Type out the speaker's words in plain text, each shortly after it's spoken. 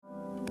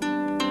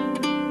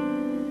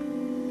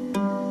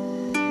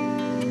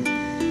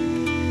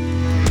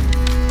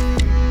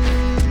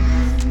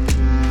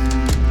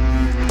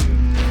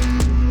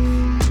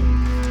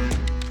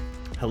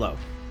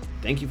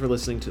for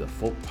listening to the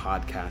Folk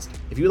Podcast.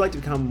 If you would like to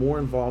become more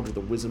involved with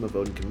the Wisdom of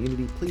Odin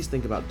community, please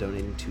think about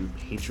donating to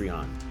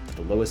Patreon. At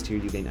the lowest tier,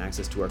 you gain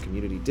access to our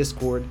community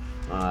Discord.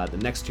 The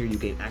next tier, you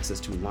gain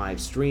access to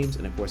live streams.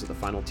 And of course, at the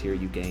final tier,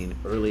 you gain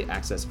early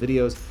access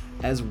videos,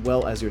 as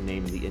well as your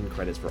name in the end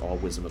credits for all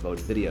Wisdom of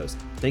Odin videos.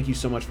 Thank you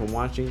so much for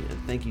watching,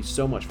 and thank you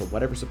so much for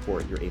whatever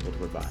support you're able to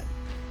provide.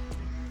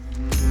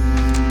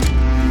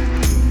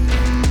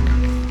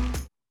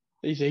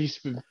 He's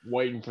been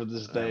waiting for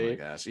this day. Oh my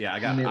gosh. Yeah, I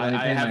have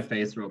have my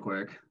face real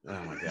quick.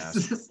 Oh my gosh.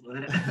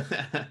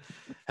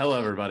 Hello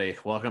everybody.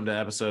 Welcome to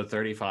episode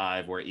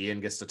 35, where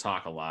Ian gets to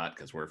talk a lot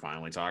because we're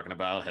finally talking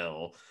about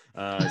hell.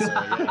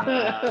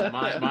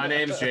 My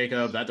name's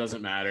Jacob. That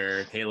doesn't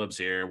matter. Caleb's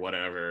here,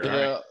 whatever.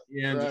 Yeah,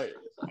 Ian, right.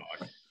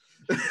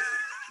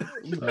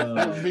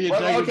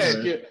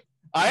 Okay.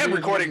 I am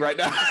recording right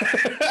now.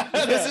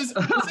 This is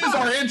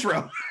our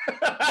intro.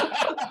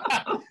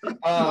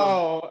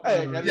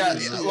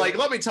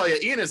 Let me tell you,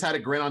 Ian has had a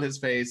grin on his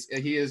face.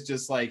 He is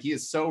just like, he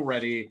is so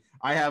ready.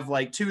 I have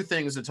like two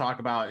things to talk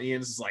about.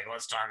 Ian's is like,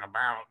 let's talk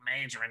about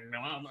nature and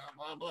blah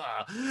blah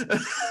blah.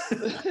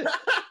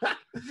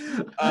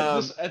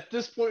 At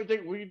this point, I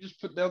think we can just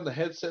put down the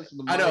headsets and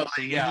the mics. I know,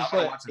 just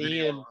let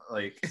Ian,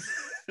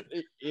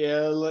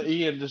 let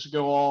Ian just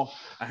go off.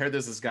 I heard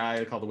there's this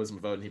guy called the Wisdom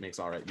of Odin. He makes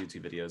all right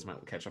YouTube videos.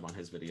 Might catch up on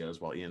his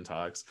videos while Ian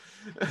talks.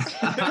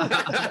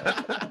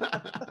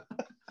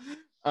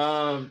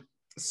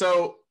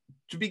 So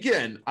to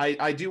begin,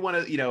 I do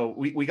want to,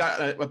 we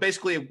got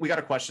basically we got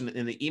a question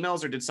in the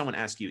emails, or did someone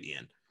ask you,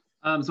 Ian?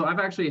 So I've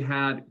actually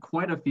had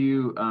quite a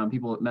few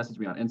people message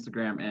me on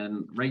Instagram,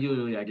 and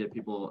regularly I get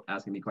people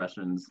asking me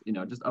questions,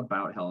 just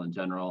about hell in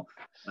general,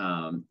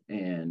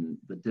 and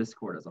the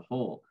Discord as a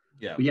whole.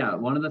 Yeah. But yeah,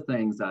 one of the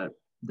things that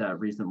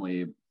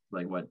recently,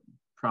 like, what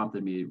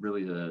prompted me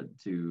really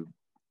to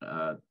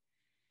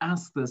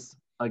ask this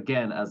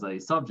again as a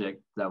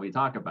subject that we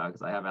talk about,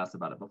 because I have asked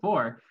about it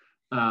before.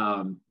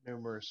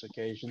 Numerous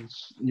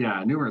occasions.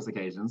 Yeah, numerous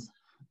occasions.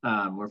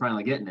 We're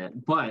finally getting it.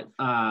 But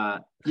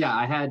I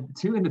had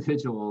two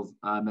individuals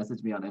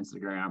message me on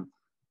Instagram.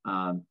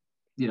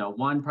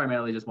 One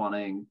primarily just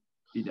wanting,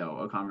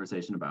 a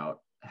conversation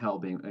about hell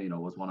being,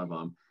 was one of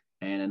them.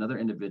 And another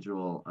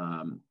individual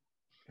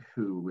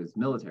who was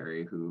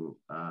military, who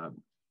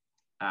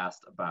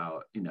asked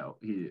about,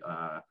 he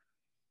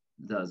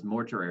does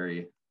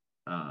mortuary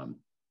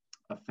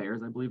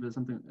affairs, I believe is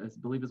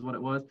what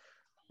it was.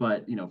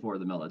 But, for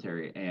the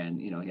military. And,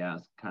 he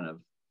asked kind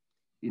of,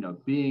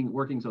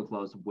 working so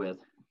close with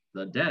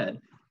the dead,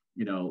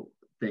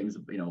 things,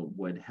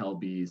 would hell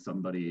be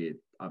somebody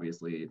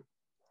obviously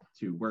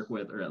to work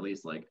with, or at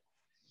least like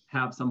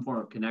have some form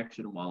of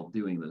connection while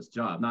doing this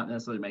job, not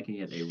necessarily making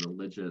it a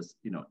religious,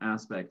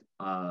 aspect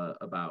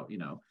about,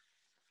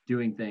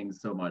 doing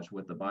things so much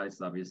with the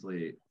bodies.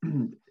 Obviously,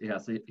 he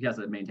has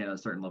to maintain a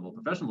certain level of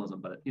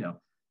professionalism, but, I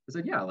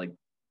said, yeah, like,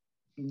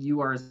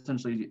 you are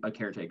essentially a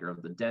caretaker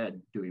of the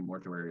dead doing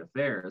mortuary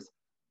affairs.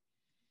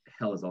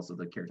 Hell is also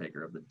the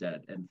caretaker of the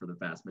dead, and for the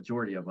vast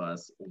majority of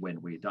us,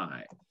 when we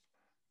die.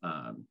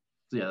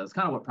 That's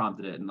kind of what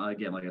prompted it. And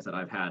again, like I said,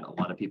 I've had a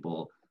lot of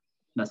people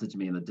message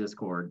me in the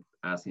Discord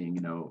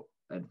asking,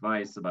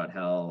 advice about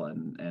hell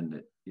and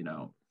et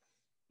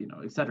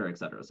cetera, et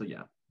cetera. So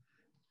yeah.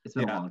 It's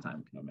been a long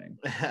time coming.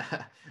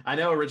 I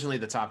know originally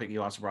the topic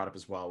you also brought up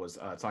as well was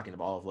talking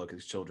about all of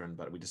Loki's children,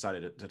 but we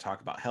decided to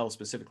talk about hell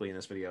specifically in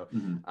this video,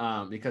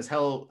 because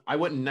hell, I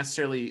wouldn't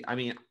necessarily,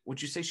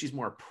 would you say she's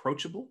more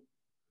approachable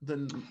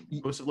than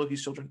most of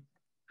Loki's children?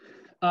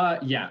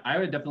 Yeah, I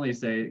would definitely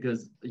say,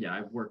 because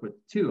I've worked with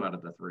 2 out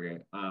of the 3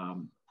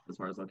 as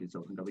far as Loki's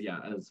children go. But yeah,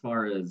 as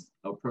far as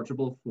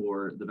approachable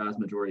for the vast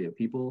majority of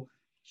people,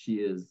 she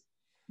is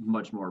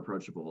much more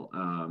approachable,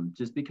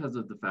 just because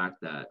of the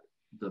fact that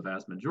the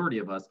vast majority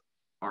of us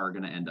are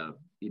going to end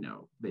up,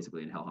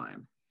 basically in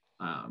Helheim.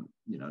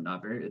 It's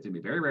going to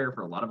be very rare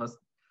for a lot of us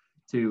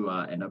to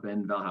end up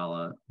in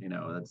Valhalla.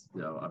 That's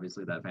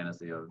obviously that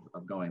fantasy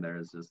of going there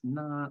is just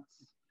not.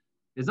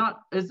 It's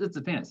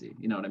a fantasy.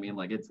 You know what I mean?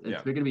 Like it's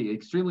going to be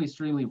extremely,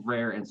 extremely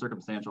rare and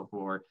circumstantial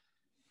for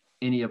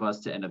any of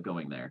us to end up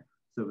going there.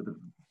 So the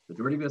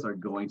majority of us are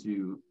going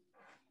to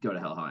go to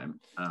Helheim.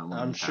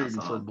 I'm shooting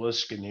for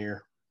Bliskin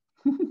here.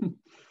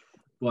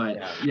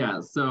 But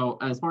so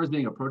as far as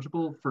being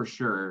approachable, for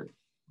sure,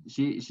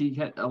 she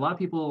had a lot of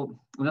people,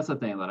 and that's the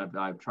thing that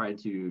I've tried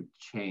to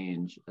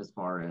change as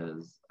far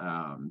as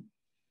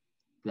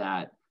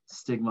that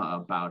stigma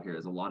about her,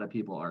 is a lot of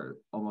people are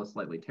almost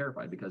slightly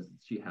terrified because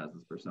she has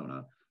this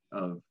persona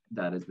of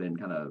that has been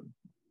kind of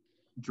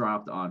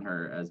dropped on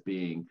her as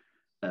being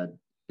a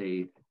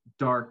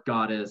dark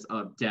goddess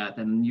of death.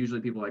 And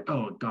usually people are like,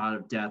 oh, god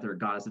of death or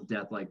goddess of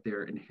death, like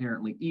they're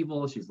inherently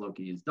evil. She's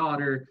Loki's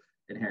daughter,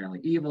 inherently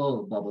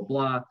evil, blah blah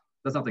blah.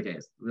 That's not the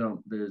case.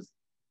 There's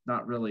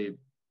not really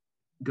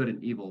good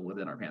and evil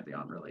within our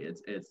pantheon, really.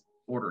 It's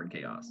order and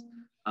chaos.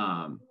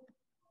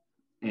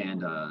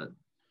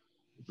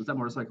 Was that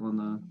motorcycle in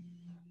the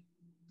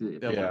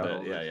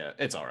yeah,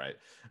 it's all right.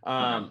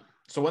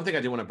 So one thing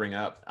I do want to bring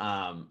up,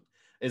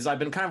 is I've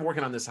been kind of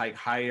working on this like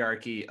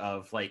hierarchy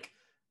of like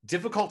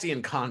difficulty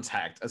in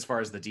contact as far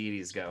as the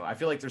deities go. I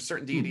feel like there's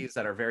certain deities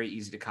that are very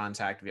easy to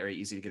contact, very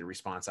easy to get a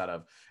response out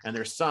of, and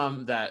there's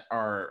some that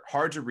are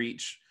hard to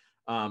reach.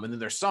 And then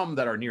there's some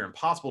that are near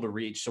impossible to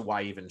reach, so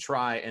why even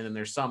try? And then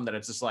there's some that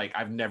it's just like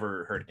I've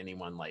never heard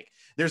anyone like.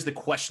 There's the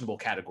questionable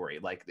category,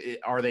 like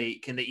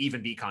can they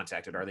even be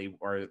contacted? Are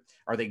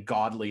they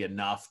godly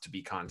enough to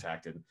be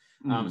contacted?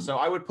 So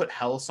I would put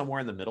hell somewhere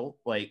in the middle.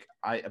 Like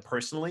I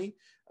personally,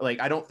 like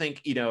I don't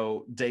think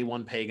day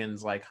one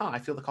pagans like, I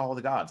feel the call of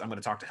the gods, I'm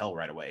going to talk to hell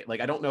right away.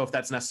 Like I don't know if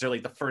that's necessarily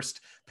the first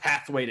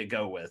pathway to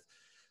go with.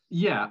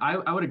 Yeah,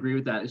 I would agree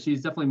with that.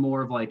 She's definitely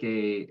more of like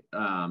a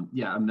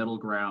middle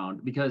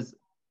ground, because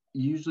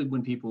usually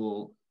when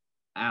people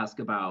ask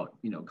about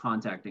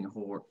contacting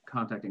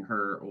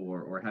her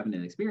or having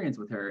an experience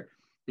with her,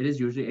 it is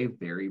usually a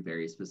very,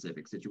 very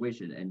specific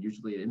situation, and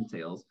usually it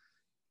entails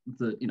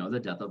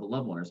the death of a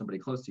loved one or somebody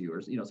close to you,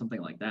 or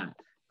something like that.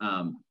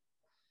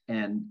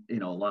 And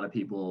a lot of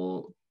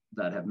people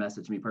that have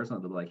messaged me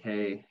personally, they'll be like,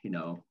 hey,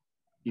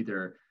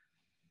 either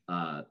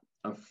a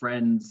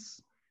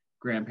friend's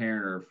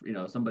grandparent,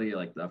 or somebody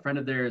like a friend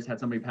of theirs had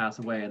somebody pass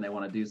away and they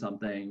want to do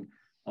something,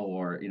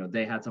 or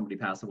they had somebody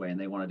pass away and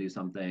they want to do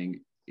something,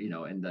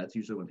 and that's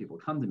usually when people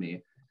come to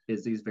me,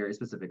 is these very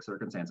specific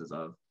circumstances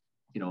of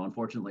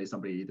unfortunately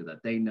somebody either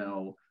that they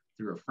know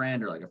through a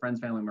friend or like a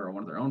friend's family member or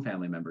one of their own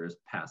family members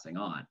passing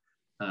on.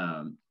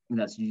 And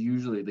that's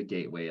usually the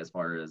gateway as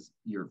far as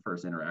your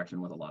first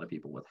interaction with a lot of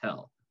people with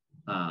hell.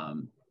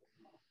 I'll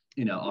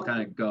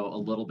kind of go a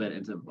little bit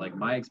into like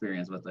my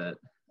experience with it,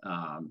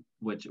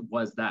 which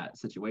was that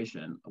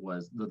situation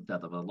was the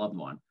death of a loved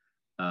one.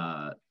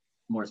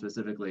 More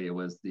specifically, it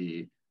was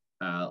the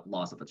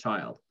loss of a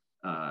child.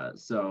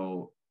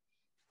 So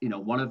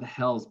one of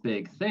hell's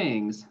big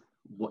things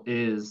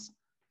is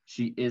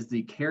she is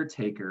the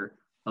caretaker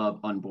of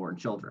unborn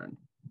children.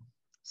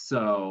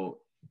 So,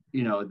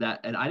 that,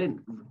 and I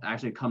didn't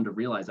actually come to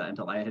realize that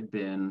until I had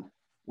been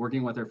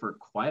working with her for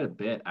quite a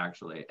bit,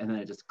 actually. And then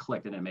it just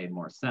clicked and it made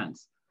more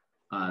sense.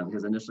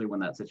 Because initially when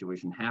that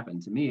situation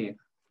happened to me,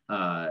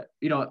 I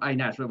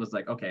naturally was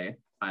like, okay,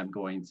 I'm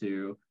going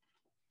to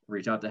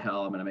reach out to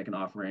hell. I'm going to make an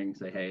offering,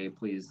 say, hey,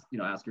 please,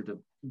 ask her to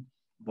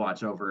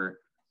watch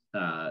over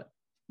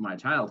my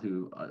child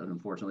who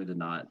unfortunately did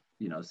not,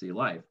 see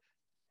life.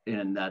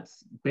 And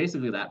that's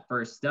basically that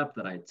first step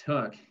that I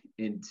took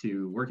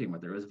into working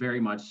with her. It was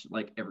very much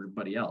like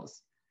everybody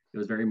else. It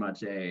was very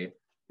much a,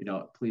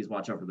 please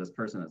watch over this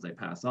person as they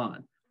pass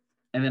on.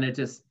 And then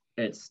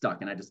it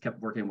stuck, and I just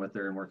kept working with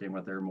her more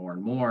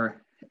and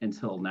more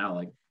until now,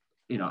 like,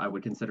 I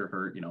would consider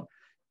her,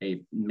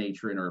 a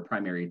matron or a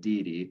primary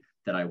deity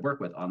that I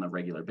work with on a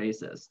regular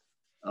basis.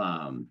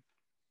 And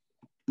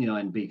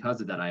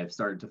because of that, I have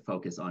started to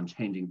focus on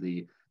changing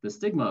the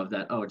stigma of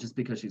that, just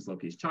because she's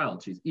Loki's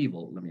child, she's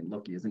evil. I mean,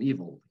 Loki isn't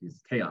evil,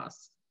 he's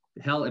chaos.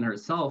 Hell in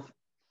herself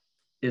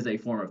is a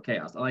form of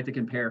chaos. I like to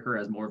compare her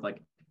as more of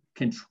like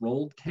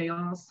controlled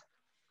chaos,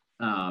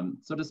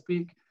 so to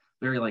speak,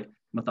 very like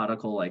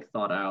methodical, like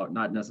thought out,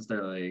 not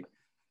necessarily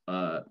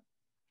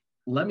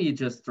let me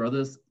just throw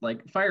this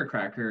like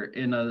firecracker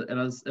in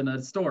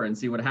a store and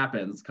see what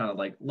happens, kind of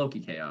like Loki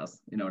chaos,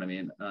 you know what I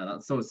mean?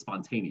 Not so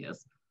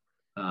spontaneous.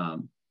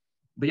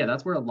 But yeah,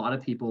 that's where a lot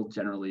of people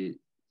generally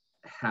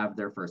have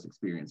their first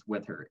experience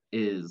with her,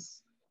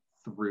 is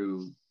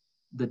through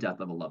the death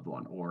of a loved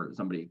one or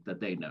somebody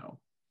that they know,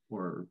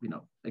 or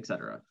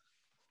etc.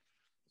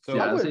 So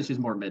yeah, I would say she's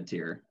more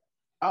mid-tier.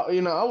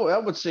 I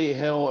would say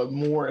hell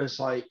more as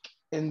like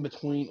in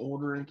between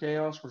order and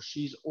chaos, where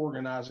she's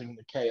organizing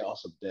the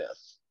chaos of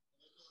death.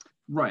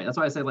 Right. That's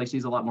why I say like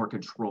she's a lot more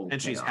controlled.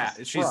 And she's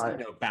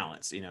right.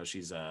 Balanced.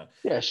 She's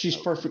she's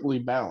perfectly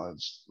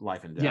balanced.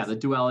 Life and death. Yeah, the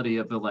duality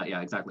of of life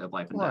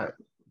and death.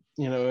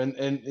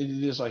 And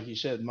it is like you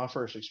said, my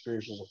first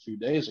experience was a few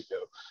days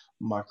ago.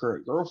 My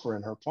current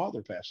girlfriend, her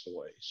father passed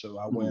away. So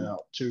I went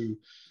out to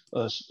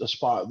a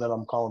spot that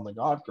I'm calling the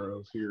God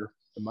Grove here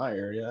in my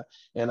area,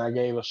 and I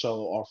gave a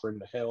solo offering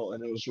to hell,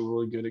 and it was a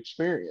really good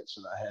experience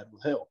that I had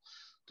with hell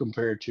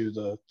compared to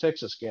the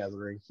Texas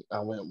gathering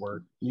I went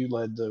where you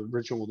led the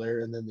ritual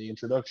there, and then the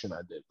introduction I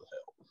did with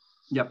hell.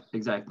 Yep,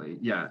 exactly.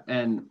 Yeah,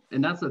 and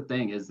that's the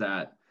thing is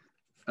that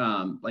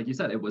like you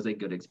said, it was a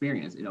good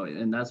experience,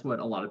 and that's what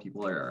a lot of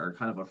people are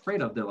kind of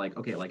afraid of. They're like,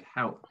 okay, like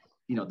how,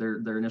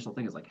 their initial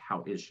thing is like,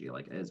 how is she,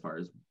 like as far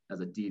as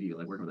a deity,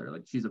 like working with her,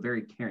 like she's a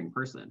very caring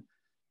person.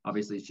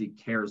 Obviously she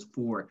cares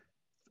for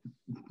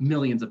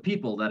millions of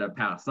people that have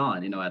passed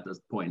on, at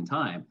this point in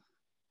time.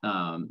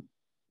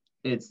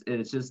 It's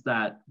just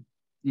that,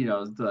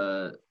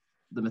 the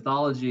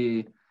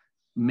mythology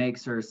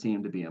makes her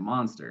seem to be a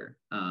monster.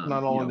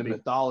 Not only the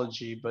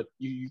mythology, but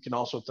you can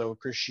also throw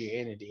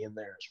Christianity in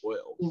there as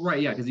well.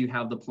 Right, yeah, because you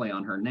have the play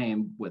on her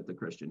name with the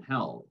Christian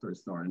hell.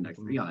 There's throwing an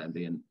extra E on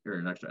it, or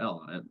an extra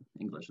L on it.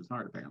 English is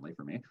hard apparently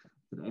for me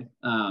today.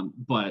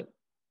 But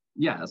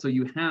yeah, so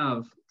you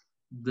have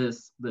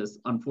this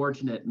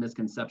unfortunate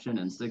misconception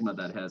and stigma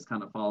that has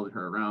kind of followed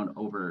her around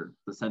over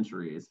the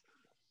centuries.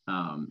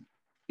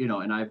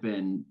 And I've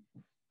been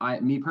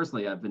me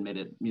personally, I've been made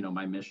it,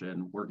 my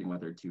mission working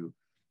with her to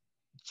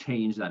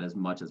change that as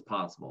much as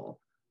possible.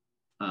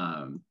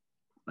 I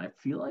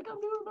feel like I'm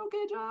doing an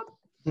okay job.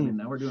 I mean,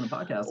 now we're doing a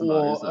podcast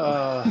about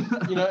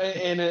her, so.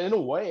 And in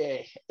a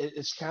way,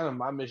 it's kind of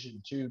my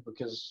mission too,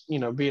 because,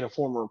 being a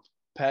former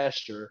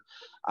pastor,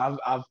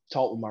 I've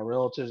talked with my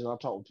relatives and I've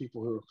talked with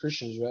people who are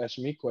Christians who ask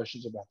me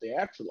questions about the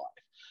afterlife.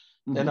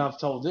 Mm-hmm. And I've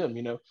told them,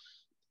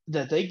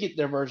 that they get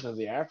their version of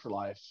the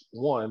afterlife,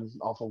 one,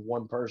 off of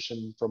one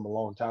person from a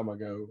long time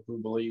ago who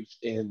believed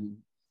in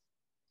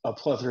a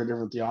plethora of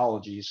different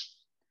theologies.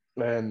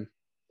 And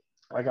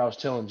like I was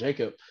telling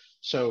Jacob,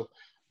 so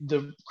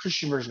the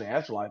Christian version of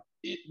afterlife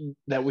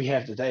that we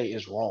have today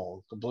is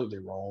wrong, completely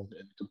wrong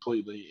and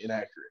completely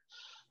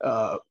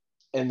inaccurate.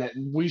 And that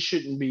we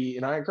shouldn't be,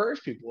 and I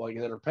encourage people like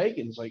that are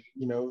pagans, like,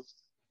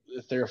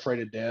 if they're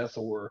afraid of death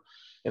or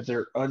if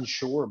they're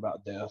unsure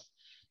about death,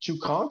 to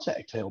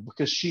contact hell,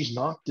 because she's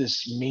not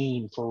this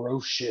mean,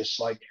 ferocious,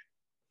 like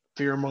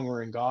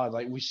fear-mongering God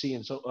like we see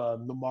in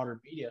the modern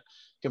media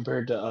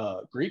compared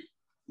to Greek,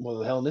 well,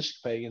 the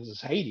Hellenistic pagans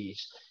is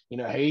Hades.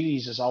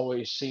 Hades is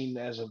always seen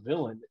as a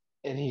villain,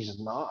 and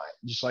he's not,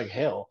 just like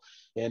hell.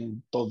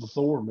 And the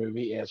Thor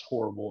movie, as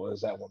horrible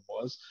as that one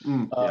was,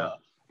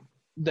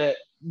 that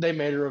they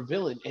made her a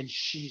villain, and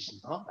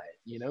she's not.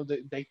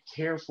 They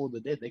care for the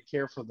dead. They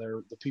care for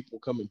the people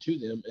coming to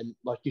them. And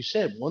like you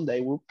said, one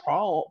day we'll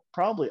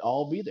probably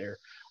all be there.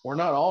 We're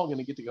not all going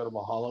to get to go to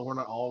Valhalla. We're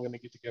not all going to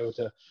get to go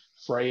to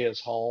Freya's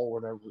Hall,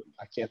 whatever.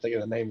 I can't think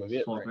of the name of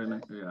it.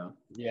 Right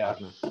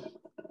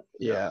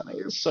yeah.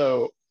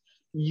 So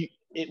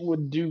it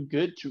would do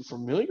good to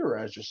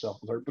familiarize yourself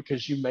with her,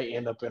 because you may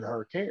end up in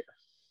her care.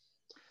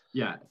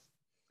 Yeah,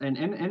 and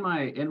in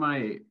my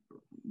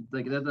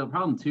like the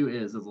problem too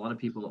is a lot of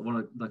people, one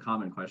of the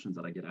common questions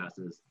that I get asked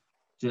is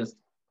just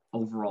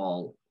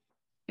overall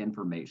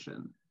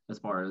information, as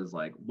far as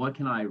like, what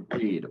can I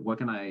read, what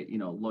can I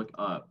look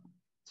up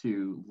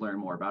to learn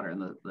more about her.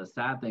 And the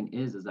sad thing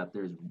is that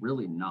there's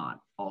really not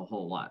a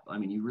whole lot. I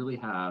mean, you really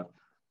have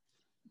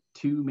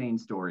two main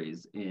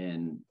stories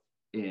in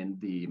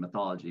the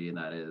mythology, and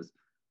that is,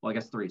 well, I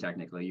guess three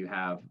technically. You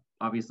have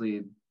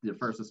obviously the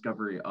first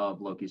discovery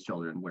of Loki's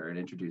children, where it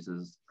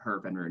introduces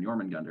her, Fenrir, and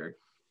Jormungandr.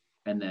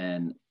 And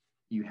then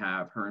you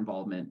have her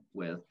involvement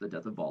with the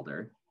death of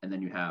Balder, and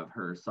then you have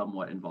her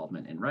somewhat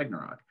involvement in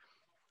Ragnarok.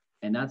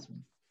 And that's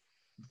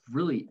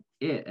really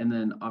it. And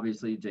then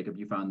obviously, Jacob,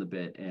 you found the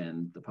bit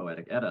in the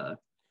Poetic Edda.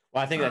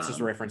 Well, I think that's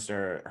just a reference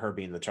to her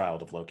being the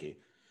child of Loki.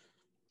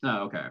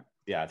 Oh, okay.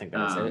 Yeah, I think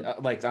that is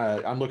it.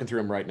 I'm looking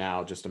through them right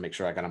now just to make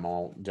sure I got them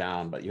all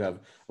down. But you have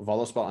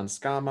Voluspa and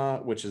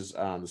Skama, which is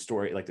the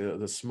story, like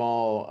the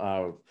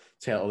small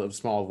tale of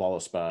small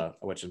Voluspa,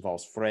 which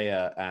involves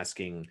Freya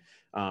asking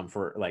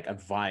for like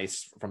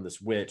advice from this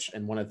witch,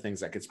 and one of the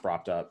things that gets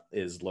brought up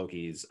is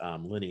Loki's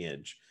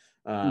lineage,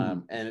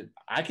 and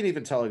I can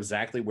even tell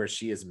exactly where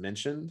she is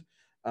mentioned.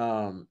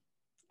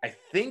 I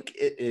think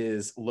it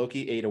is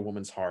Loki ate a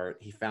woman's heart.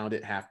 He found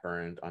it half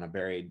burned on a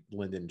buried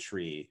linden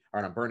tree, or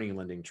on a burning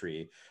linden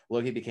tree.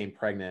 Loki became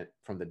pregnant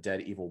from the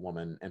dead evil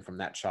woman, and from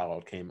that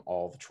child came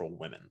all the troll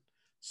women.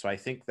 So I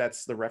think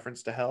that's the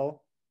reference to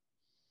hell.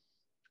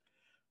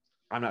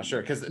 I'm not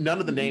sure, because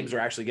none of the names are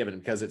actually given,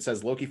 because it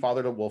says Loki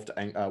fathered a wolf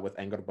with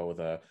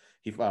Angrboda.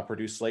 He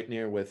produced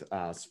Sleipnir with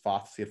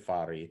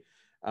Svarthifari.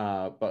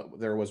 But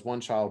there was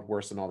one child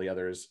worse than all the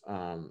others.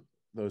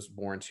 Those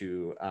born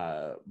to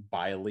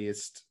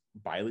Byleist's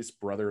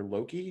brother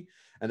Loki.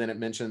 And then it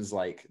mentions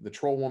like the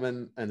troll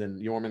woman, and then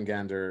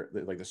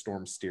Jormungandr, like the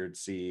storm steered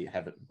sea,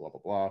 heaven, blah,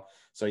 blah, blah.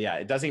 So yeah,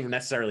 it doesn't even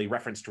necessarily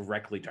reference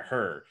directly to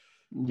her.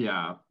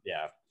 Yeah.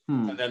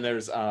 And then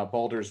there's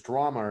Baldur's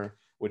Drama,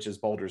 which is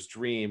Baldur's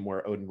dream,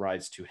 where Odin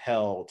rides to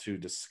hell to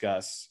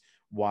discuss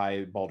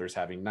why Baldur's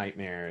having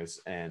nightmares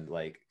and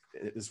like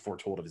is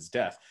foretold of his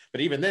death.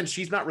 But even then,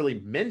 she's not really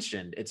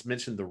mentioned. It's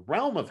mentioned the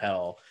realm of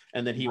hell,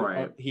 and then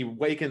he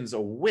wakens a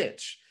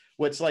witch,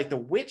 which like the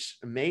witch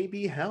may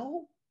be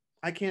hell.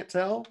 I can't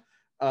tell.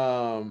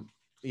 I've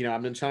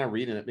been trying to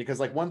read in it,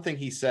 because like one thing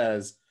he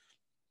says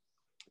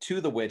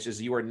to the witch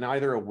is, "You are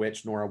neither a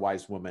witch nor a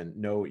wise woman.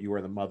 No, you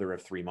are the mother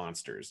of three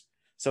monsters."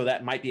 So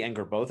that might be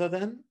Angrboda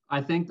then. I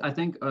think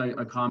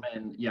a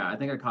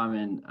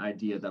common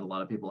idea that a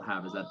lot of people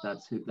have is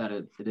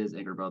that it is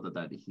Angrboda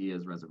that he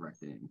is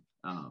resurrecting.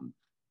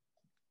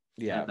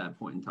 At that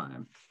point in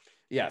time.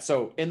 Yeah.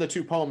 So in the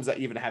two poems that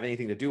even have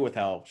anything to do with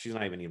hell, she's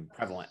not even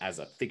prevalent as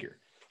a figure.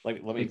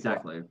 Let me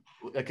exactly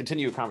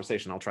continue a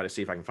conversation. I'll try to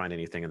see if I can find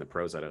anything in the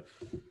prose edda.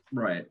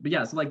 Right, but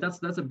yeah, so like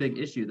that's a big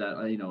issue that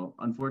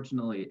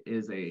unfortunately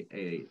is a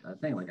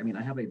thing. Like, I mean,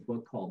 I have a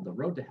book called The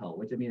Road to Hell,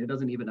 which, I mean, it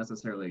doesn't even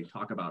necessarily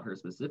talk about her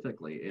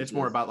specifically. It's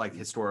more about like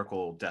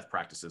historical death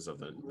practices of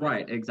the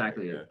right,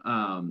 exactly.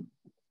 Yeah.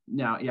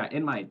 Now, yeah,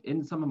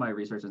 in some of my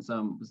research and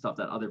some stuff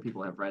that other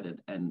people have read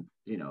and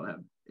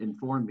have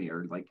informed me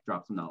or like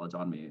dropped some knowledge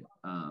on me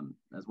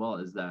as well,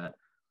 is that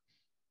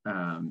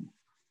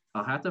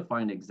I'll have to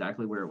find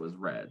exactly where it was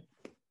read,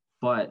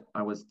 but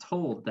I was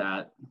told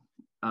that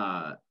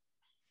a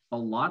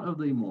lot of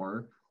the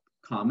more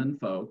common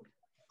folk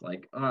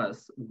like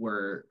us,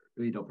 were,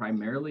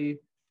 primarily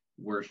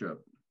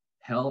worship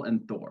Hel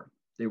and Thor.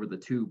 They were the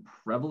two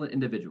prevalent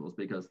individuals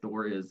because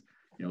Thor is,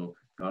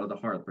 god of the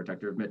hearth,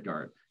 protector of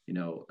Midgard,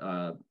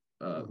 loyal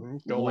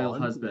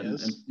husband.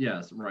 Yes. And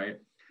yes, right.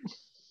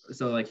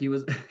 So like he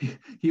was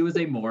he was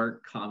a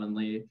more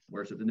commonly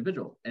worshipped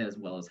individual, as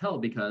well as Hel,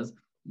 because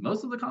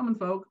most of the common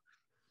folk,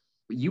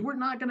 you were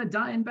not going to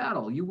die in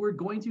battle. You were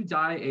going to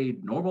die a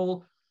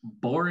normal,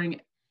 boring,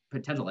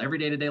 potential every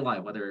day-to-day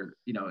life, whether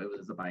it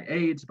was by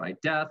age, by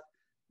death,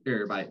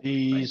 or by death.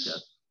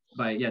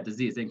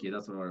 Disease. Thank you.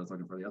 That's what I was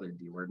looking for. The other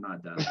D word,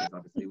 not death, because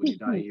obviously when you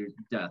die, you're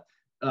death.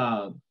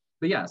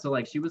 But yeah, so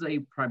like she was a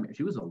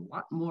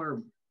lot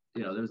more,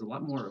 there was a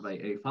lot more of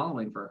a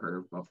following for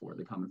her before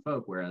the common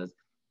folk, whereas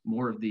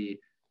more of the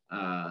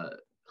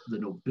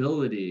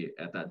nobility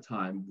at that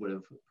time would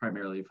have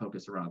primarily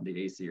focused around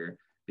the Aesir,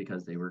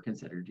 because they were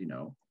considered,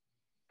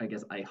 I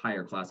guess, a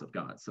higher class of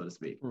gods, so to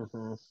speak.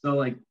 Mm-hmm. So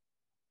like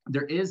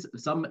there is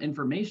some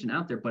information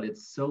out there, but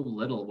it's so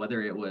little,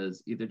 whether it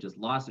was either just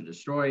lost or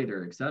destroyed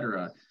or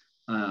etc.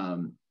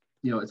 So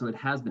it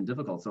has been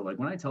difficult. So like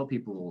when I tell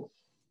people,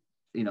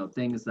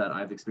 things that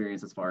I've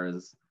experienced as far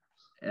as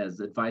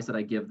advice that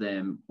I give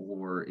them,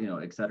 or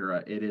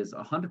etc., it is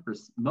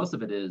 100%. Most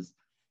of it is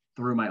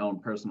through my own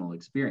personal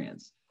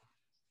experience.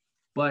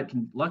 But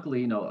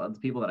luckily, the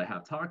people that I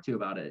have talked to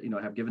about it,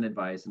 have given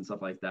advice and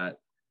stuff like that.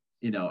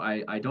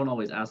 I don't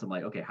always ask them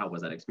like, okay, how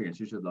was that experience?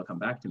 Usually they'll come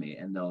back to me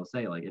and they'll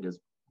say like, it is,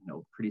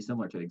 pretty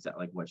similar to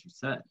exactly like what you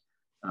said,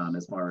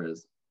 as far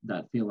as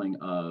that feeling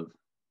of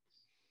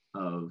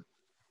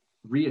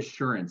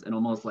reassurance and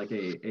almost like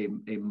a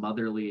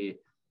motherly,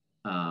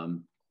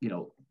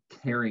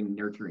 caring,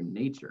 nurturing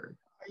nature.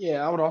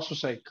 Yeah, I would also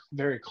say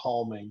very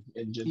calming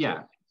and gentle.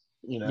 Yeah.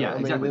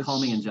 Exactly.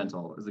 Calming and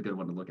gentle is a good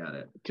one to look at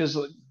it. Because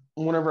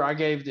whenever I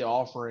gave the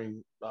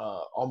offering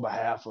on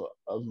behalf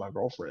of my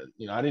girlfriend,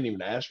 I didn't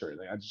even ask her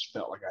anything. I just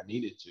felt like I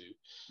needed to.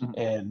 Mm-hmm.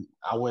 And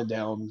I went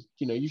down,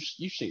 you've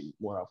seen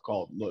what I've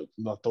called,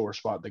 the Thor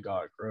spot, the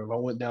God Grove. I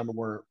went down to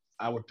where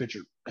I would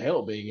picture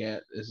Hel being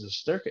at, is a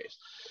staircase.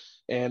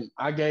 And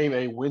I gave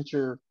a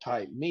winter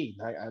type mead,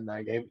 and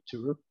I gave it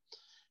to her.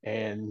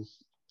 And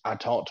I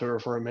talked to her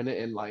for a minute,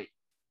 and like,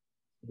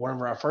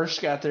 whenever I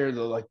first got there,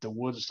 the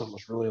wood and stuff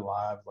was really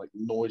alive, like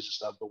noise and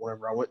stuff. But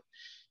whenever I went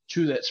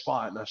to that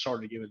spot and I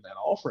started giving that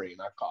offering,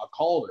 and I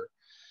called her,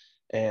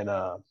 and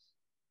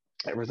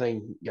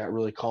everything got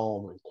really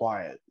calm and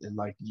quiet, and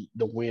like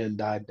the wind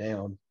died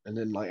down. And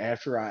then like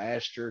after I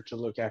asked her to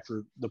look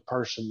after the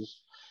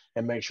persons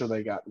and make sure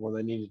they got where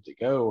they needed to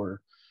go,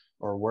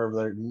 or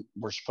wherever they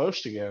were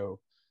supposed to go,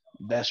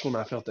 that's when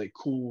I felt that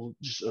cool,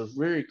 just a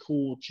very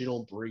cool,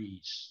 gentle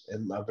breeze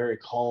and a very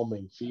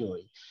calming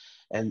feeling.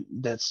 And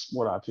that's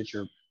what I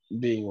picture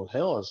being with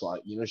Hel is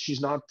like.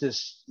 She's not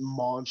this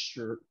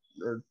monster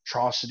or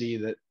atrocity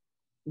that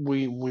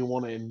we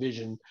want to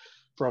envision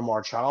from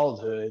our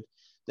childhood,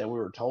 that we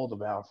were told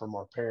about from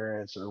our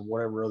parents or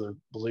whatever other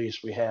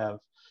beliefs we have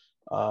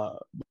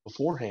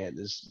beforehand.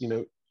 Is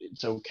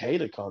it's okay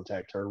to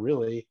contact her,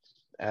 really,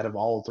 out of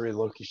all three of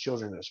Loki's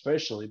children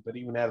especially, but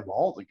even out of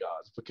all the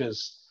gods,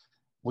 because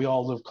we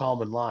all live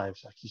common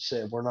lives. Like you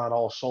said, we're not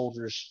all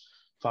soldiers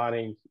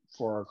fighting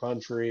for our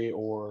country,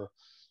 or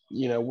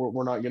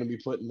we're not going to be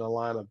put in the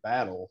line of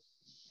battle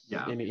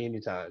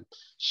anytime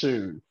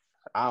soon.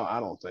 I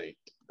don't think.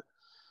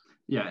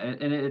 Yeah,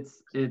 and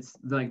it's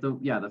like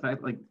the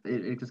fact, like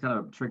it just kind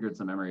of triggered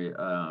some memory.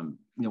 When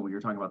you're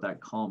talking about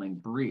that calming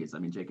breeze. I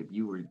mean, Jacob,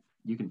 you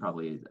can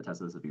probably attest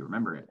to this if you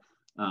remember it.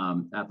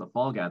 At the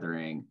fall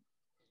gathering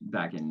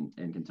back in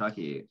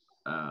Kentucky,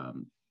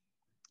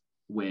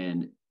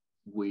 when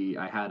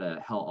I had a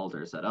Hel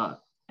altar set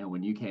up, and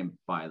when you came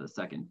by the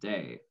second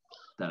day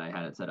that I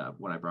had it set up,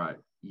 when I brought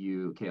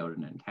you,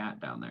 Kaoden, and Kat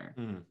down there,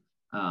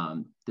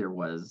 there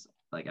was,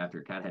 like,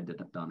 after Kat had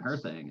done her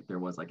thing, there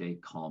was like a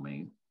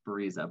calming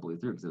breeze that blew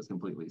through because it was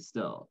completely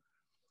still.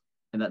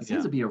 And that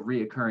seems to be a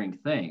reoccurring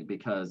thing,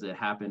 because it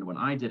happened when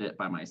I did it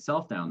by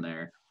myself down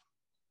there.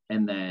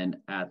 And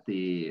then at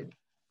the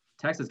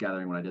Texas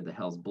gathering, when I did the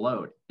Hell's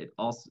Bloat, it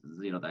also,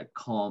 that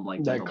calm,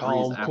 like that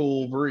calm,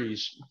 cool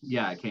breeze.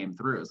 Yeah, it came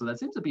through. So that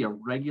seems to be a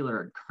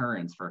regular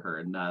occurrence for her.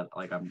 And that,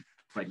 like, I'm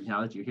like,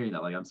 now that you're hearing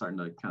that, like, I'm starting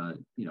to kind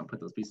of, put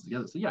those pieces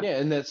together. So yeah. Yeah,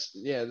 and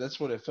that's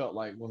what it felt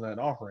like when that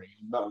offering,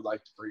 not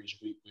like the breeze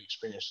we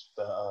experienced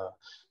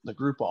the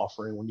group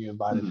offering when you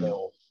invited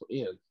Hel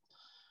in.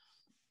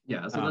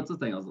 Yeah, so that's the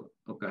thing. Go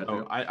ahead.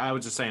 I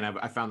was just saying,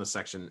 I found the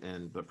section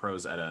in the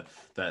Prose Edda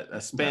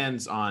that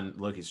spans on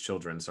Loki's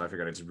children, so I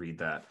figured I'd just read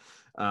that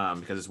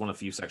because it's one of the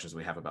few sections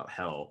we have about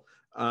Hel.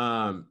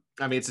 I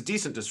mean, it's a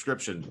decent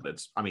description,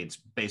 but it's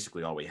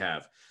basically all we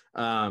have.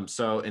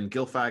 So in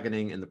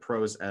Gylfaginning in the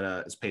Prose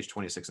Edda is page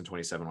 26 and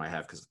 27 what I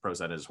have, because the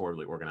Prose Edda is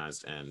horribly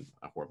organized and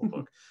a horrible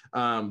book.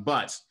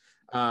 But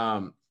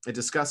it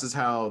discusses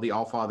how the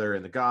Allfather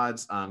and the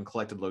gods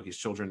collected Loki's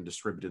children and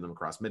distributed them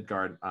across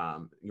Midgard,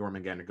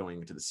 Jormungandr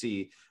going into the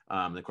sea.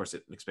 And of course,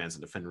 it expands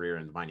into Fenrir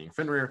and Viney and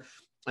Fenrir.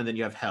 And then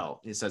you have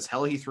Hell. It says,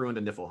 Hell he threw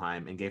into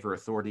Niflheim and gave her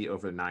authority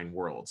over the 9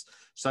 worlds,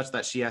 such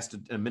that she has to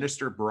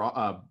administer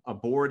a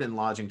board and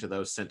lodging to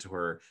those sent to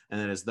her,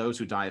 and that is those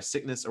who die of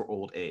sickness or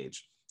old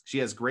age. She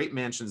has great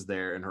mansions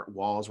there, and her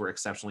walls were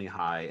exceptionally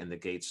high, and the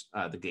gates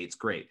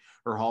great.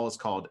 Her hall is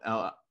called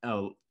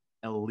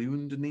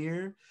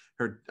Elundnir.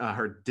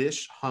 Her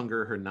dish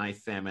hunger, her knife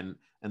famine,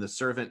 and the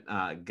servant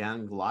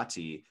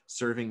Ganglati,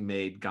 serving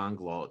maid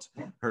Ganglot.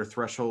 Her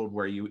threshold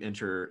where you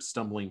enter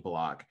stumbling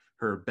block.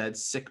 Her bed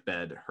sick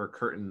bed. Her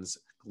curtains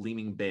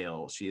gleaming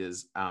bale. She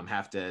is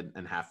half dead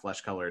and half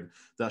flesh colored.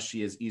 Thus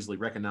she is easily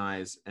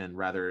recognized and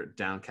rather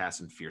downcast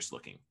and fierce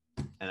looking.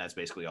 And that's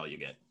basically all you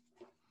get.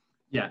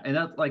 Yeah, and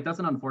that's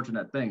an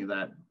unfortunate thing,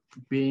 that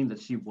being that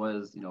she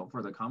was,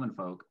 for the common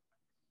folk,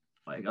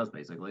 like us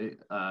basically,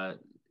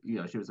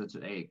 she was such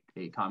a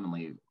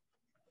commonly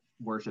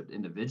worshipped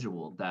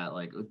individual that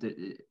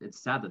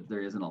it's sad that there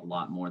isn't a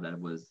lot more that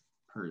was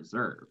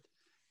preserved.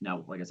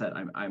 Now, like I said,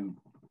 I'm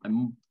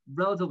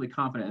relatively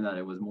confident in that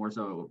it was more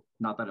so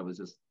not that it was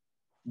just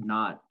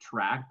not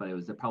tracked, but it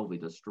was probably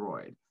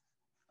destroyed.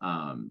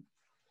 Around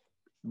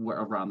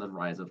the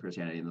rise of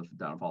Christianity and the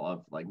downfall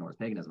of Norse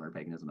paganism, or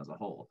paganism as a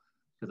whole,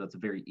 because that's a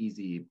very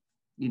easy,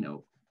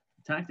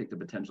 tactic to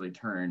potentially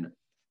turn,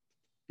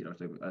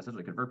 to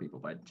essentially convert people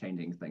by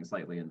changing things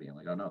slightly and being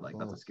like, oh no,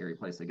 that's a scary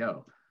place to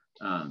go.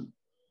 So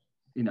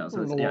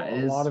it's, yeah,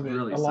 it is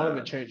really a sad. lot of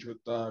it changed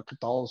with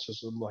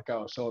Catholicism, like I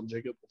was telling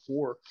Jacob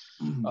before,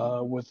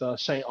 with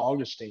St.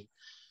 Augustine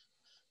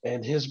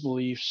and his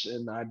beliefs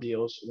and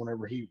ideals.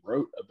 Whenever he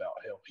wrote about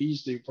hell,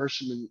 he's the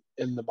person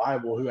in the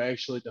Bible who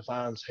actually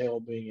defines hell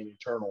being an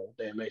eternal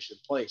damnation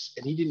place,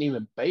 and he didn't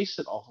even base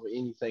it off of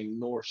anything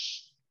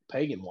Norse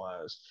pagan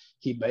wise.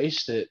 He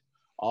based it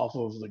off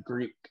of the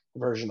Greek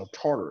version of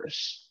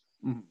Tartarus.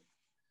 Mm-hmm.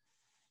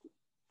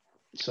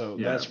 So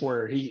that's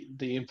where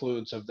the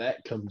influence of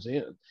that comes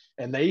in.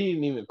 And they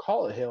didn't even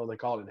call it hell, they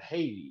called it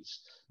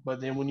Hades.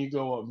 But then when you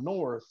go up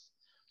north,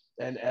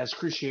 and as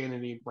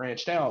Christianity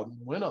branched out and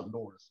went up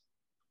north,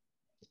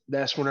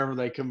 that's whenever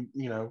they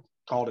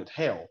called it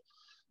hell,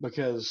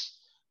 because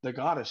the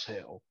goddess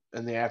Hell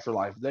and the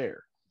afterlife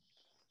there.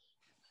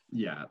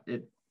 Yeah,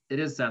 it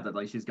is sad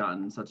that she's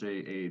gotten such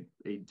a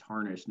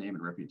tarnished name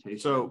and reputation.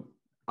 So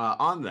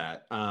on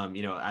that,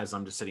 as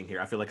I'm just sitting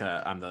here, I feel like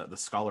I'm the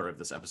scholar of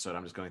this episode.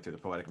 I'm just going through the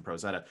Poetic and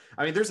Prose Edda.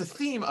 I mean, there's a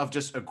theme of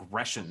just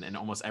aggression in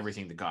almost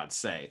everything the gods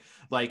say.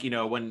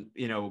 When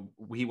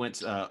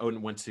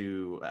Odin went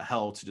to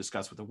Hell to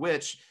discuss with the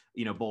witch,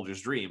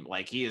 Baldur's dream,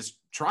 he is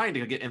trying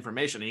to get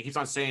information, and he keeps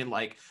on saying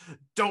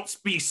don't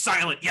be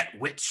silent yet,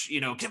 witch,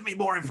 give me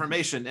more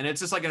information. And it's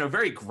just in a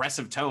very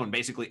aggressive tone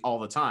basically all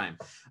the time.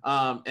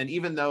 And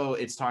even though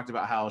it's talked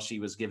about how she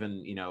was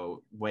given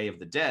Way of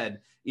the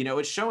Dead,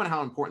 it's showing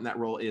how important that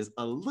role is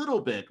a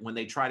little bit when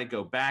they try to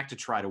go back to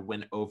try to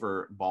win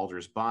over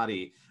Baldur's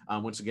body.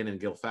 Once again, in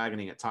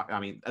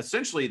Gylfaginning,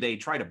 essentially they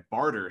try to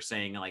barter,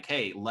 saying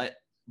hey, let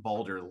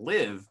Baldur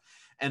live,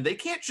 and they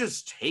can't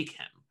just take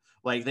him.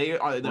 They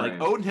are right.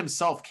 Odin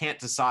himself can't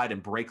decide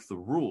and break the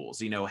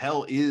rules.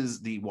 Hell is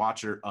the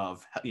watcher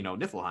of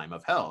Niflheim,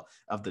 of Hell,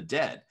 of the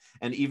dead.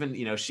 And even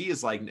she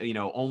is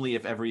only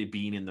if every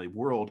being in the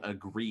world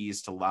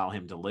agrees to allow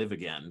him to live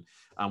again,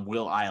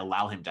 will I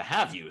allow him to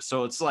have you.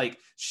 So it's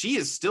she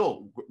is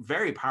still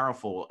very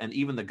powerful, and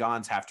even the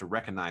gods have to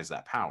recognize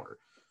that power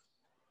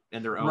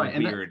in their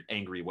own weird,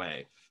 angry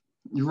way.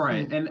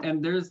 Right,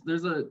 and there's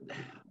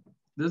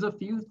a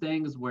few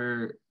things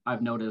where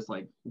I've noticed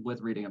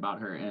with reading about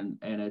her, and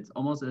it's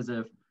almost as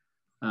if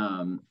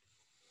a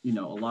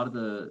lot of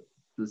the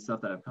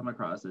stuff that I've come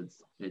across,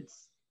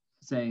 it's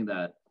saying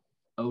that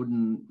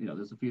Odin,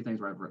 there's a few things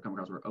where I've come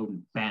across where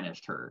Odin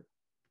banished her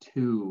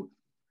to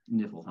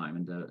Niflheim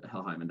and to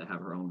Helheim and to have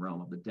her own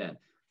realm of the dead.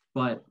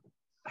 But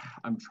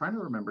I'm trying to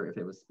remember if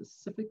it was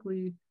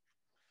specifically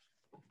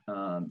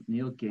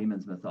Neil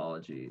Gaiman's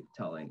mythology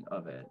telling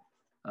of it,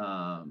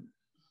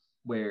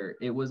 where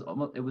it was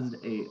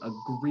a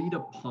agreed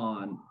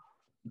upon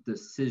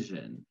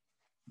decision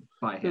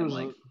by him.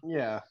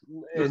 It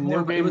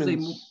was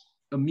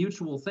a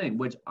mutual thing,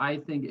 which I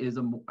think is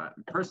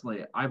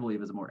personally I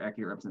believe is a more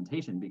accurate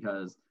representation,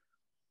 because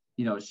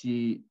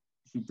she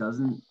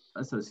doesn't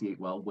associate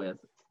well with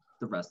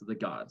the rest of the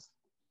gods,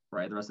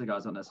 right? The rest of the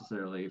gods don't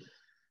necessarily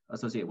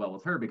associate well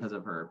with her because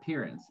of her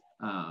appearance.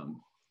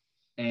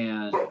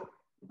 And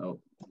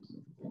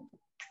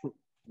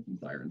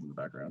sirens in the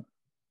background.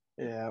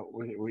 Yeah,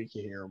 we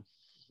can hear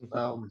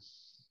them.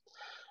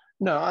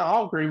 No,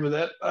 I'll agree with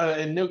that.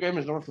 And Neil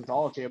Gaiman's Norse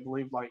mythology, I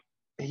believe,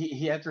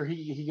 he after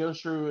he goes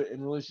through it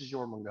and releases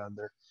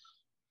Jormungandr,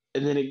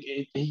 and then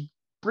he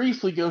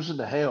briefly goes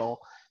into Hell,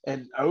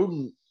 and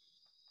Odin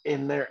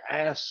in there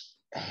asks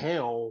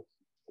Hell,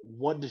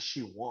 what does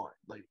she want?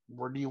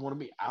 Where do you want to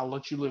be? I'll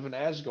let you live in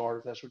Asgard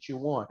if that's what you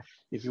want.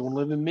 If you want to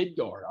live in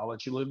Midgard, I'll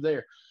let you live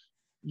there.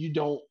 You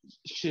don't.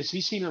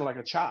 He's seen her like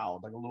a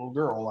child, like a little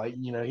girl.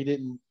 He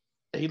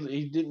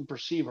didn't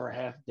perceive her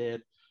half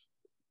dead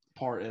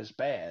part as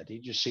bad. He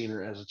just seen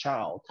her as a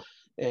child,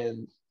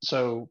 and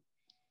so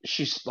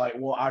she's like,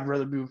 well, I'd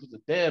rather be with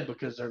the dead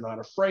because they're not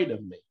afraid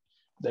of me.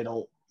 They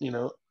don't,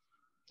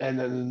 and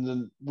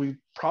then we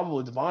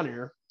probably the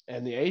Vanir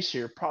and the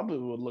Aesir probably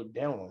would look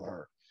down on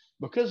her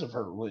because of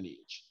her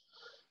lineage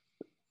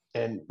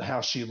and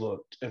how she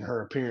looked and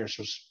her appearance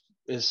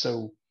is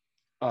so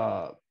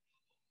uh,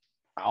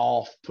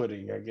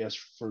 off-putting, I guess,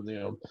 for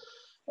them.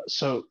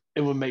 So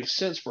it would make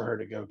sense for her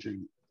to go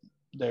to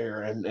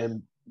there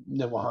and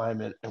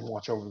Nibelheim and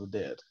watch over the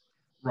dead.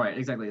 Right,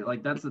 exactly.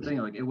 Like that's the thing.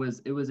 Like it was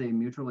a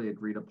mutually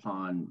agreed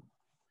upon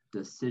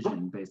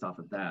decision based off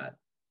of that,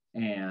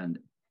 and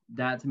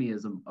that to me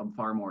is a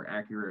far more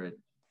accurate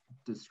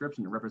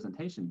description and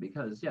representation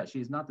because yeah,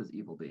 she's not this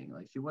evil being.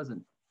 Like she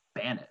wasn't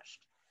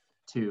banished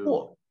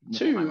to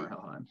Niflheim or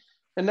Helheim.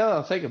 And now that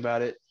I think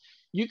about it,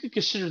 you could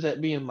consider that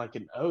being like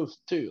an oath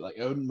too. Like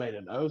Odin made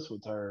an oath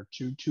with her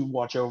to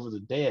watch over the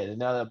dead, and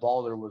now that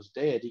Balder was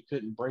dead, he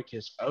couldn't break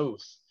his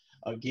oath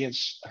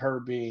against her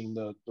being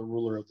the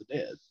ruler of the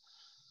dead.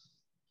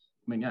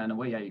 I mean, yeah, in a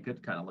way, yeah, you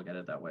could kind of look at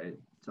it that way,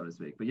 so to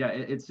speak. But yeah,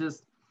 it's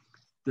just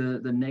the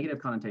negative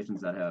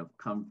connotations that have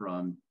come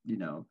from,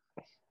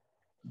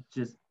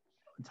 just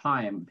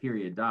time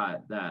period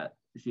that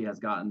she has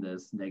gotten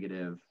this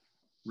negative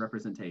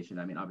representation.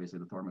 I mean, obviously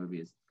the Thor movie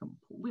is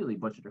completely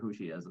butchered who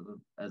she is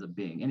as a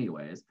being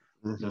anyways.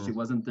 Mm-hmm. She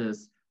wasn't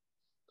this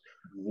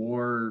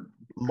war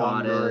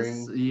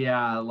goddess,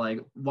 like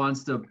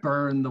wants to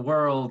burn the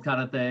world kind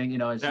of thing,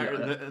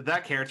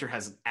 that character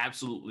has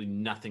absolutely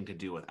nothing to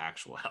do with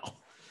actual hell.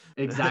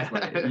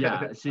 Exactly.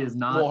 Yeah, she is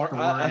not Thor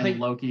and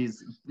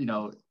Loki's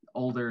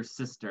older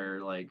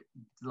sister, I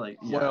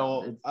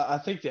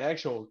think the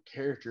actual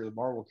character, the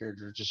Marvel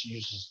character, just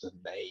uses the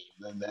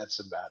name, and that's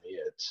about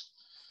it.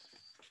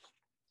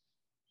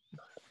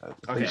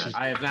 Okay,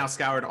 I have now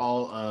scoured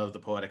all of the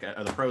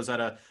the Prose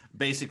Edda.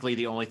 Basically,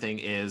 the only thing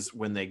is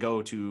when they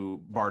go to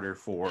barter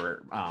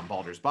for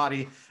Baldur's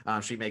body,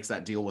 she makes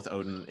that deal with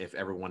Odin if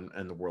everyone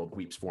in the world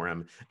weeps for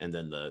him, and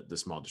then the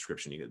small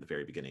description you get at the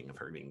very beginning of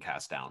her being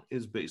cast down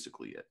is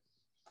basically it.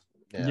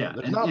 Yeah,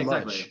 and not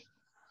exactly. Much.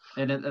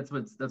 And that's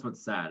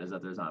what's sad is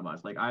that there's not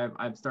much. Like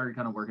I've started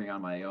kind of working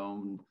on my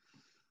own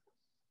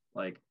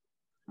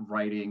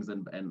writings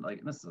and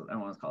like this is, I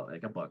don't want to call it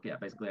like a book. Yeah,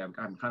 basically I'm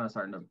kind of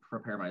starting to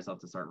prepare myself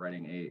to start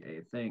writing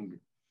a thing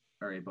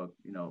or a book,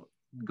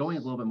 going a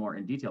little bit more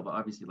in detail. But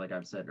obviously, like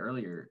I've said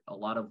earlier, a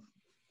lot of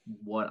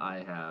what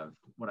I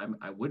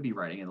would be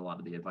writing and a lot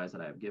of the advice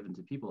that I have given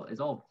to people is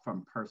all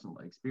from personal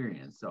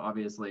experience. So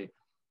obviously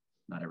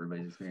not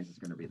everybody's experience is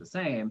going to be the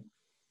same,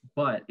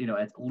 but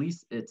at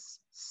least it's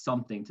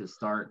something to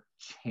start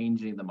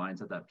changing the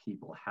mindset that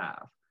people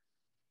have.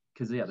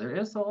 Because yeah, there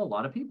is still a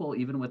lot of people,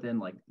 even within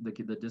like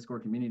the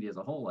Discord community as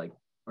a whole,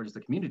 or just the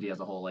community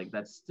as a whole,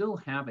 that still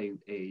have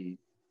a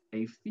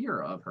fear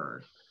of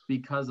her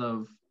because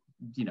of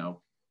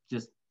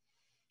just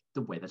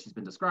the way that she's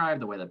been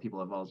described, the way that people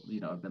have all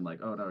have been like,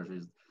 oh no,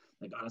 she's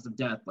the goddess of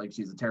death, like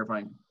she's a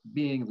terrifying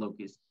being,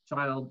 Loki's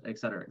child,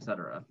 etc.,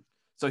 etc.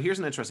 So here's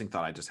an interesting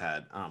thought I just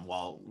had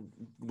while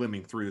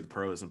limbing through the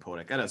Prose and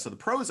Poetic Edda. So the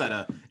Prose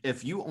Edda, the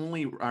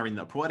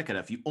Poetic Edda,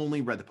 if you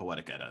only read the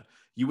Poetic Edda,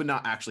 you would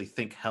not actually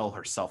think Hel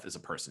herself is a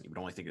person. You would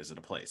only think it is a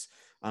place.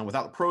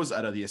 Without the Prose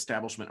Edda, the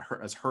establishment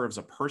as her as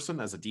a person,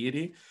 as a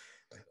deity,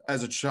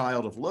 as a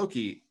child of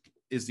Loki,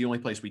 is the only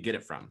place we get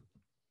it from.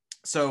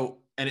 So,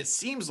 and it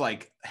seems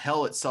like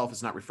Hel itself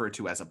is not referred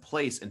to as a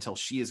place until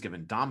she is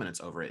given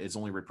dominance over it. It's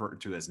only referred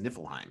to as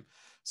Niflheim.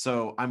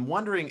 So I'm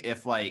wondering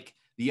if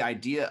the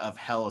idea of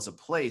Hel as a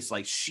place,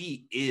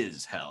 she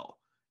is Hel,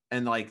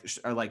 and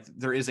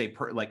there is a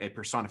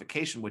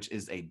personification, which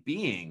is a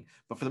being,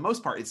 but for the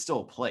most part, it's still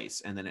a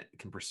place, and then it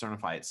can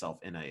personify itself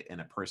in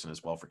a person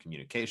as well for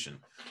communication.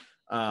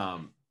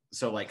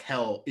 So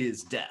Hel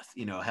is death,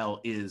 Hel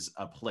is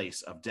a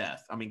place of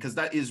death. I mean, because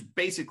that is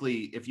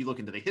basically, if you look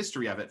into the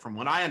history of it, from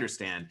what I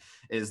understand,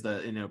 is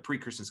the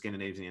pre-Christian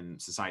Scandinavian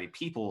society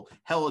people,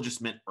 Hel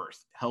just meant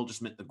earth. Hel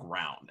just meant the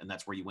ground, and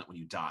that's where you went when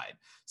you died.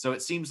 So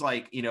it seems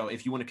like,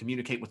 if you want to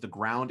communicate with the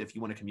ground, if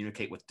you want to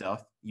communicate with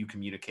death, you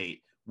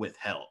communicate with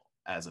Hel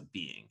as a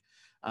being.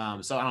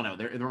 So I don't know,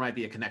 there might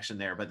be a connection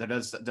there, but there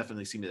does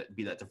definitely seem to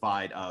be that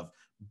divide of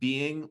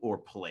being or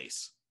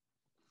place.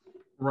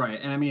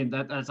 Right, and I mean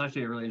that's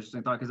actually a really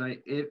interesting thought, because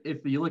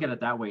if you look at it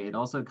that way, it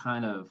also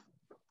kind of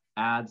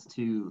adds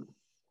to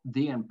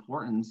the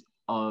importance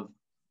of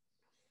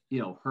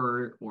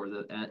her or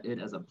it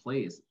as a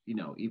place,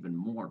 even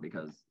more,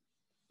 because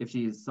if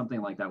she's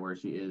something like that where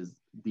she is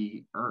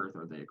the earth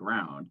or the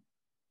ground,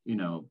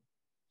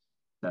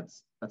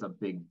 that's a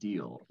big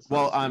deal.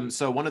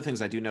 So one of the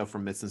things I do know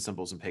from Myths and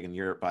Symbols in Pagan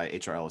Europe by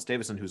H.R. Ellis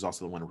Davison, who's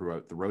also the one who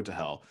wrote The Road to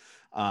Hell,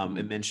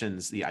 it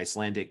mentions the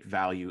Icelandic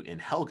value in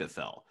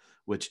Helgafell,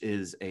 which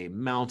is a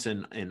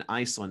mountain in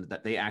Iceland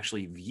that they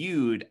actually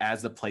viewed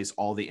as the place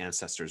all the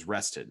ancestors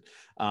rested,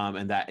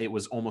 and that it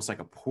was almost like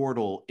a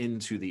portal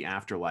into the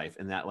afterlife,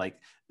 and that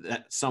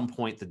at some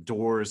point the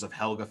doors of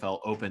Helgafell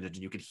opened and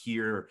you could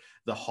hear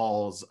the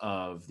halls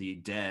of the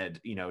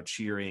dead,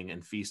 cheering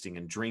and feasting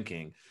and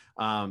drinking.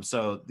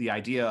 So the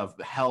idea of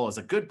hell as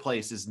a good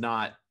place is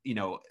not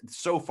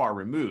so far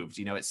removed.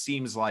 It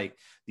seems like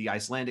the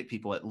Icelandic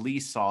people at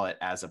least saw it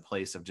as a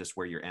place of just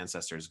where your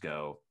ancestors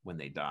go when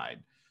they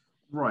died.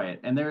 Right.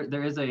 And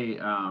there is a,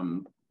 I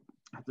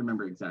have to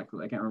remember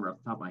exactly, I can't remember off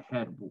the top of my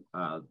head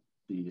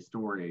the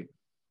story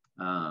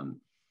that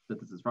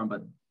this is from,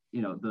 but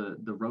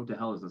the road to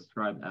hell is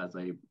described as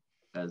a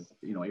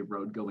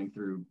road going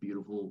through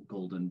beautiful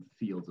golden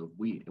fields of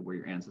wheat where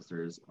your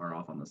ancestors are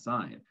off on the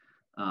side.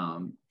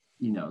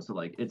 So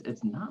like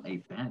it's not a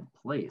bad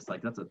place.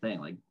 Like that's a thing.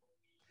 Like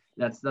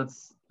that's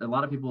a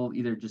lot of people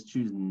either just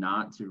choose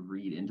not to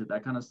read into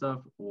that kind of stuff,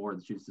 or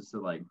choose just to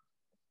like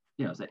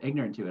say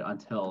ignorant to it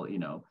until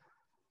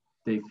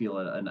they feel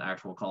an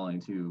actual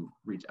calling to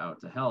reach out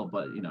to hell.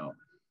 But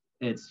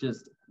it's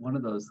just one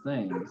of those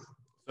things.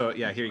 So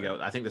yeah, here you go.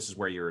 I think this is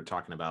where you were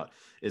talking about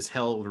is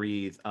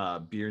Helrith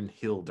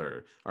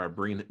Brynhildr or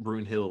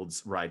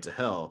Brunhild's ride to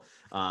hell.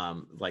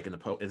 Like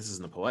this is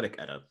in the Poetic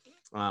Edda.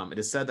 It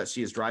is said that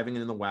she is driving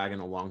in the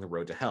wagon along the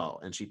road to hell,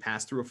 and she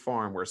passed through a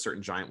farm where a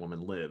certain giant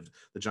woman lived.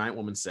 The giant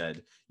woman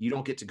said, "You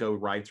don't get to go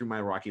ride through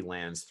my rocky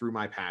lands, through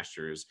my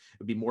pastures. It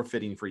would be more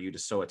fitting for you to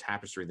sew a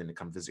tapestry than to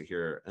come visit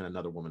here and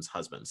another woman's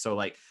husband." So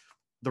like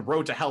the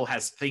road to hell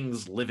has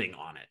things living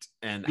on it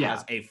and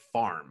has a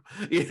farm,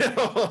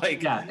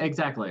 yeah,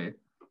 exactly.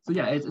 So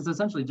yeah, it's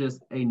essentially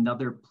just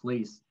another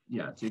place,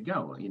 to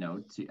go, to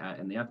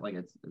in the like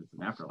it's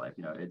an afterlife,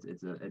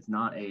 it's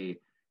not a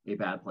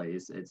bad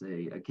place. It's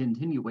a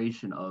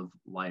continuation of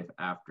life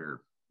after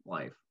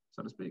life,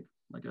 so to speak.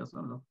 I guess, I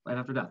don't know, life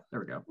after death.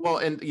 There we go. Well,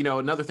 and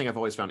another thing I've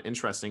always found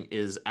interesting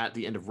is at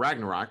the end of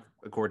Ragnarok,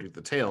 according to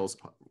the tales,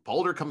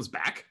 Baldur comes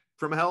back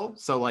from hell.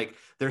 So like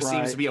there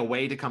seems to be a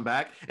way to come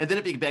back. And then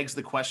it begs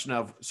the question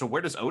of, so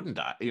where does Odin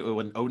die?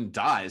 When Odin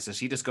dies, does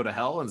he just go to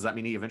hell? And does that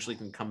mean he eventually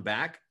can come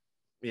back?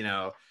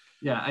 Yeah,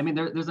 I mean,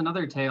 there's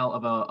another tale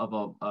of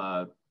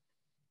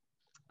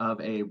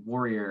a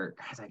warrior.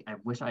 Guys, I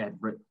wish I had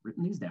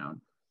written these down.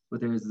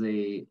 But there's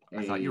I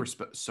thought you were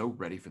so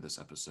ready for this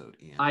episode,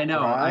 Ian. I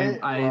know. I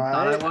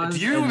thought I was.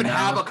 Do you even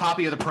have a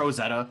copy of the Prose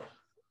Edda?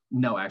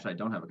 No, actually, I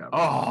don't have a copy.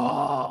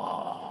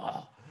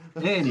 Oh.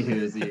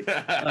 Anywhoozy.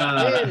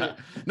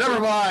 Never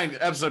mind.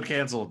 Episode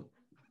canceled.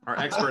 Our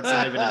expert's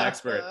not even an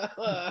expert.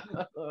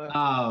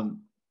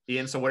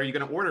 Ian, so what are you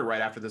going to order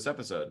right after this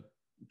episode?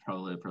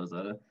 Probably a Prose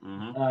Edda.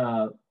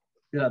 Mm-hmm.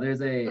 Yeah,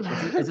 there's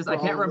it's just I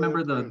can't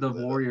remember the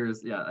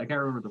warriors. Yeah, I can't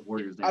remember the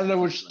warriors' names. I know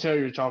which tale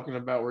you're talking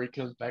about, where he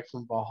comes back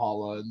from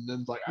Valhalla and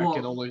then like I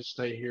can only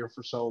stay here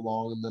for so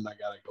long and then I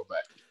gotta go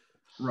back.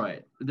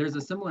 Right. There's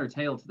a similar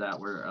tale to that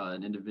where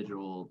an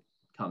individual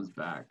comes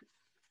back,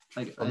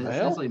 like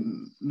essentially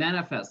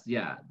manifests.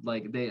 Yeah,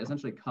 like they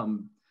essentially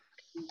come.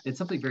 It's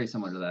something very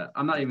similar to that.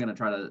 I'm not even gonna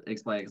try to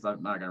explain because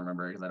I'm not gonna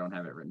remember it because I don't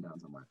have it written down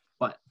somewhere.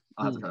 But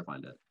I'll have to try to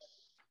find it.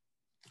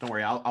 Don't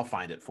worry, I'll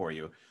find it for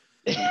you.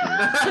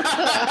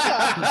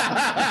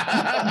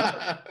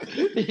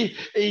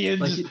 Ian,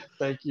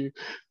 thank you.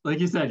 Like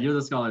you said, you're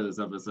the scholar of this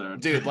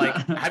episode, dude. Like,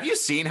 have you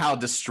seen how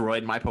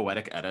destroyed my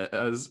Poetic Edda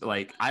is?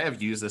 Like, I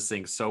have used this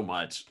thing so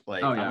much.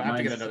 Like, I have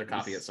to get another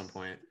copy at some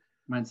point.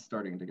 Mine's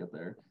starting to get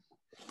there.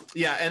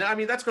 Yeah, and I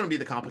mean that's going to be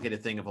the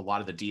complicated thing of a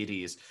lot of the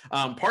deities.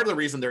 Part of the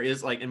reason there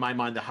is, like, in my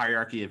mind, the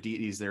hierarchy of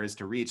deities there is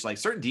to reach. Like,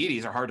 certain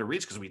deities are hard to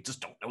reach because we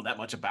just don't know that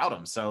much about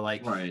them. So,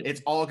 like,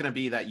 it's all going to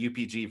be that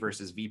UPG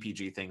versus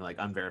VPG thing, like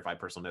unverified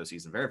personal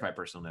gnosis and verified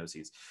personal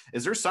gnosis.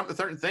 Is there some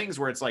certain things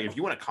where it's like if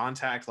you want to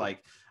contact,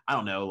 like, I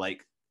don't know,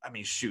 like, I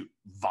mean, shoot,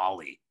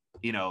 Vali,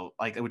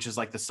 like, which is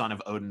like the son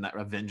of Odin that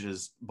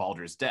avenges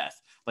Baldur's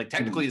death. Like,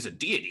 technically is a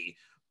deity.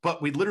 But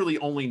we literally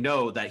only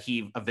know that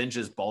he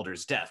avenges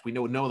Baldur's death. We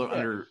know no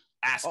other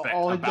aspect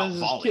all about he does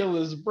Vali. Is kill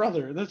his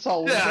brother. That's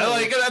all.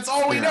 That's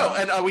all we know,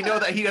 and we know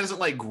that he doesn't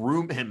like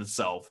groom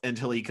himself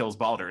until he kills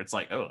Baldur. It's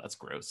like, oh, that's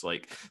gross.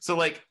 Like, so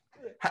like,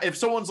 if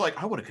someone's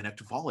like, I want to connect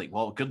to Vali,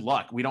 well, good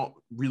luck. We don't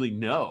really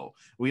know.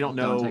 We don't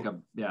know. Take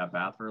a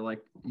bath for like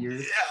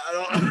years.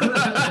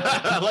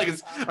 Yeah,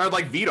 or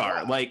like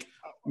Vidar. Like,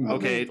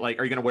 okay, like,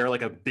 are you gonna wear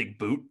like a big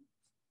boot?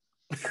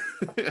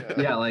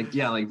 like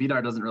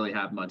Vidar doesn't really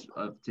have much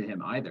to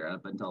him either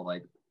up until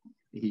like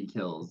he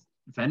kills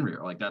Fenrir.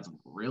 Like that's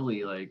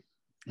really like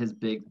his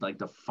big like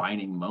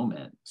defining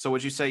moment. So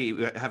would you say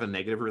you have a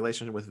negative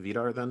relationship with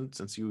Vidar then,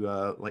 since you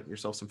like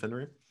yourself some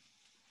Fenrir?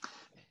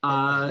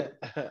 No,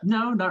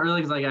 not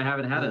really, because like I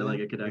haven't had it like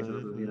a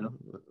connection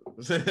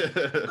with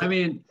him, I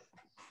mean,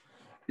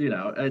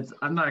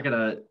 I'm not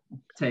gonna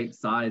take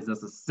sides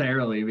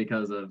necessarily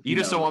because of you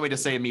just don't want me to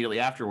say immediately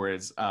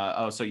afterwards,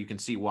 so you can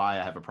see why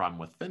I have a problem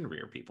with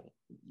Fenrir people.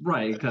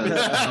 Right, because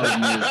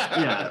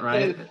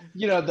right.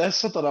 That's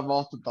something I've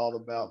often thought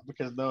about,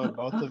 because knowing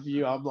both of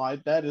you, I'm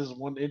like, that is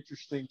one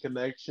interesting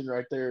connection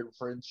right there in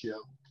friendship.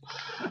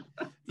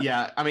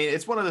 Yeah, I mean,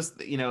 it's one of those,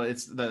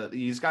 it's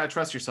you just got to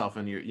trust yourself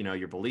and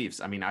your beliefs.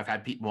 I mean, I've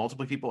had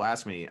multiple people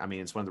ask me. I mean,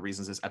 it's one of the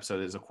reasons this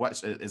episode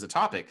is a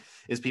topic,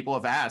 is people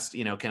have asked,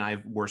 can I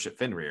worship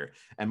Fenrir?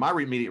 And my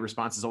immediate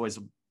response is always,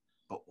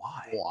 But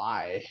why?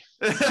 Why?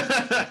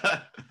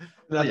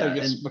 And I think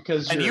it's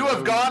because you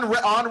have gone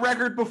on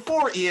record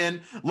before,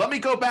 Ian. Let me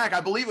go back.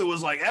 I believe it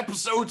was like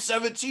episode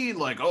 17.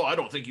 Like, oh, I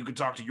don't think you can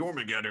talk to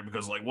Jormungandr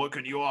because, like, what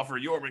can you offer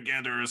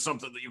Jormungandr is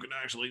something that you can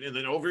actually. And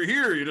then over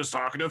here, you're just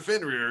talking to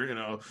Fenrir, you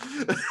know.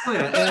 Oh,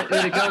 yeah,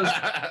 and it goes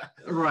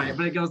right,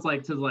 but it goes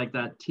like to like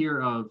that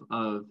tier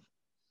of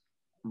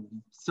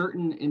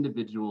certain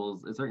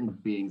individuals, certain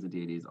beings and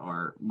deities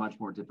are much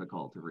more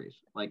difficult to reach.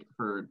 Like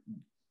for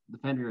the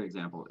Fenrir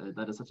example,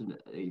 that is such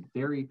a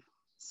very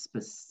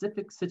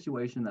specific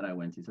situation that I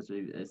went to, such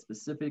a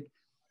specific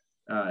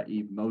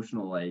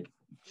emotional like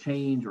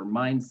change or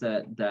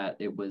mindset, that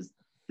it was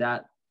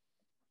that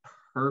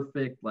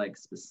perfect like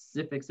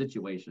specific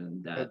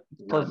situation that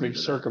perfect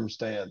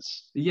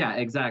circumstance. Yeah,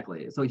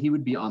 exactly. So he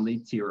would be on the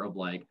tier of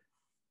like,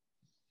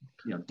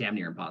 you know, damn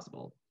near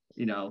impossible,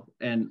 you know.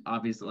 And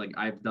obviously, like,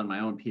 I've done my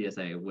own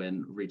PSA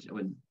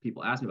when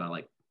people ask me about it,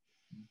 like,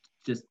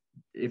 just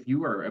if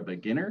you are a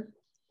beginner,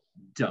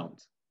 don't.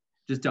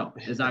 Just don't.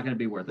 It's not going to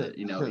be worth it.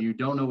 You know, you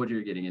don't know what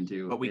you're getting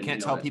into. But we can't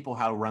tell people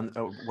how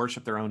to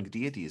worship their own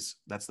deities.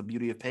 That's the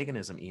beauty of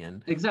paganism,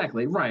 Ian.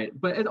 Exactly, right.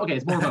 But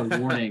it's more of a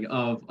warning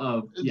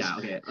of yeah,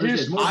 okay.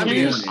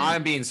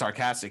 I'm being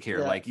sarcastic here.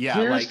 Yeah. Like, yeah,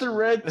 here's like the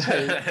red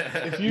tape.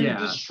 If you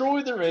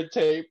destroy the red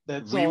tape,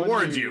 that's we on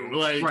warned you.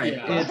 Like, right.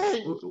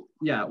 It's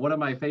one of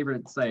my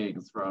favorite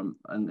sayings from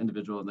an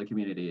individual in the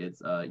community.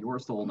 It's your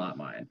soul, not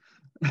mine.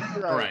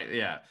 Right.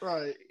 Yeah.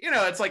 Right. You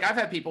know, it's like I've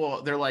had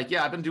people, they're like,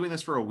 yeah, I've been doing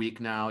this for a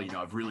week now. You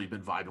know, I've really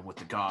been vibing with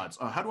the gods.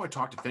 How do I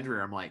talk to Fenrir?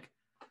 I'm like,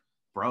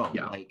 bro,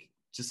 like,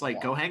 just like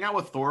go hang out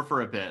with Thor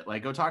for a bit.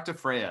 Like, go talk to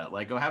Freya.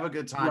 Like, go have a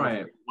good time. Right.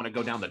 If you want to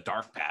go down the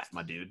dark path,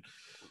 my dude.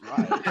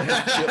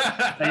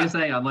 Right. Are you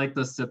saying I'm like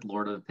the Sith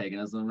Lord of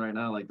paganism right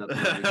now? Like that's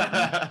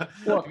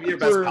well, your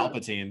best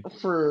Palpatine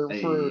for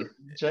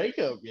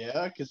Jacob,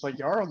 yeah, because like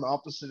you're on the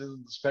opposite end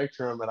of the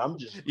spectrum, and I'm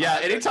just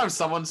anytime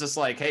someone's just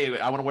like, hey,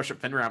 I want to worship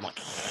Fenrir, I'm like,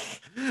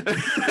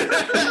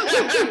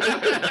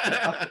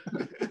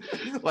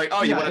 like,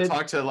 oh, you want to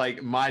talk to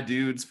like my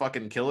dude's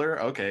fucking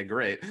killer? Okay,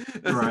 great.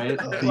 Right.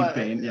 The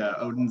Bane,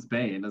 Odin's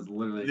Bane is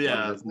literally one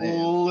of his names.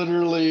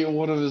 Literally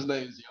one of his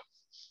names. Yeah.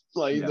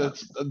 Like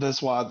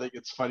that's why I think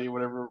it's funny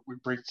whenever we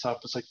bring this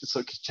up. It's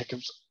like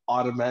Jacob's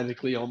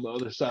automatically on the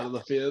other side of the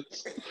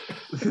fence.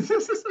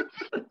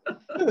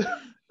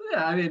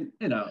 Yeah, I mean,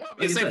 you know,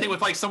 the same thing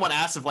with like someone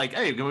asks if like,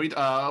 hey, can we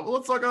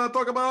let's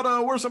talk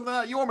about where's some of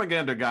that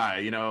Jormungandr guy,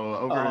 you know,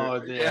 over.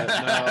 Oh yeah,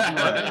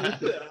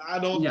 no, I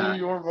don't do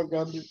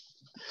Jormungandr.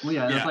 Well,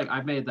 yeah, it's like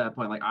I've made that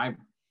point. Like I've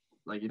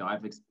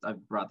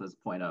brought this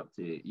point up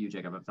to you,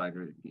 Jacob. I've talked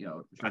to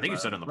I think you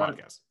said it on the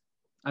podcast.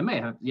 I may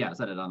have,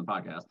 said it on the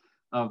podcast.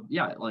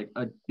 Like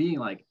being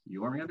like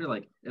Jormungandr,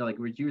 like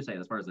what you were saying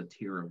as far as the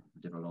tier of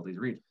difficulties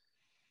reached,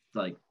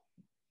 like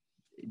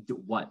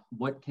what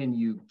can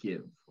you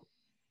give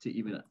to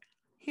even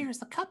here's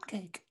the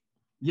cupcake?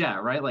 Yeah,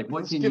 right. Like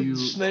what can give you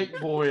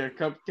Snake Boy a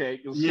cupcake?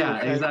 Yeah,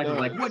 exactly.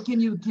 Like what can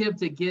you give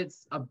to get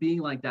a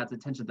being like that's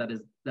attention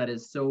that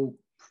is so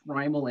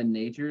primal in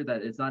nature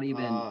that it's not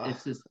even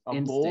it's just a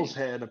instinct. bull's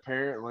head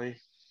apparently.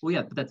 Well,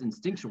 yeah, but that's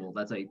instinctual.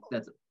 That's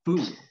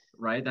food,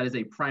 right? That is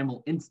a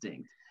primal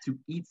instinct to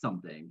eat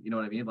something. You know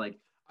what I mean? Like,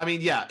 I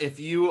mean, yeah,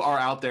 if you are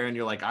out there and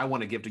you're like, I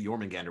want to give to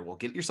Jormungandr, well,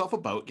 get yourself a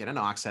boat, get an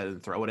ox head,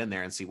 and throw it in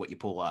there and see what you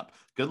pull up.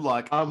 Good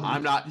luck.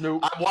 I'm not.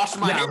 Nope. I'm washing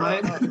my hands.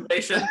 Right?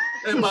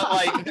 But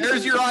like,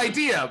 there's your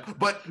idea.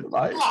 But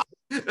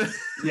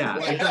yeah,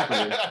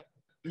 exactly.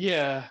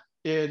 Yeah.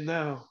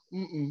 No.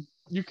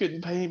 You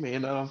couldn't pay me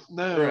enough.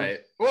 No. Right.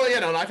 Well,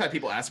 and I've had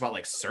people ask about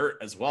like cert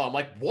as well. I'm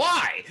like,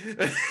 why?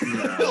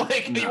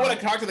 You want to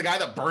talk to the guy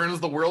that burns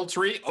the world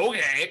tree?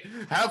 Okay,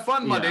 have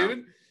fun, my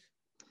dude.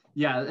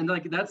 Yeah, and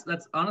like that's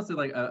honestly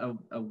like a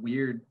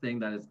weird thing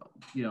that is,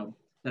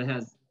 that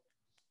has,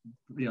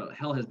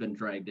 hell has been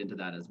dragged into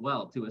that as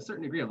well to a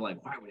certain degree of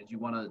like, why would you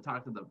want to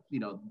talk to the,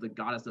 the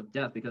goddess of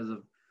death because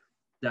of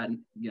that,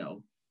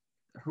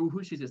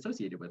 who she's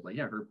associated with? Like,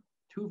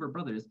 two of her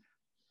brothers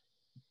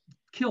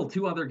kill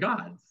two other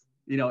gods,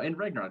 in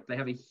Ragnarok. They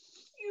have a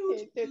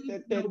huge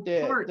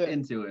part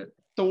into it.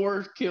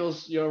 Thor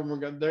kills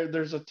Jormungandr.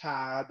 There's a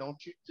tie. Don't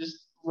you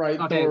just write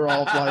Thor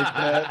off like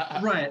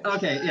that? Right.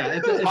 Okay.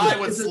 Yeah. It's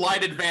with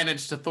slight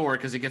advantage to Thor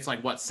because he gets like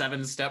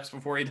 7 steps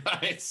before he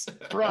dies.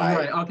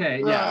 Right.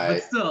 Okay. Yeah.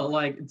 But still,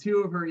 like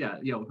two of her,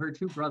 her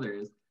two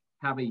brothers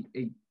have a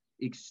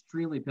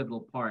extremely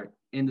pivotal part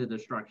in the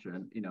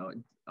destruction,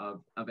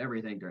 of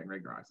everything during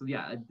Ragnarok. So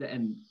yeah,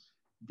 and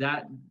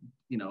that,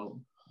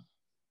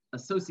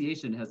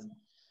 association has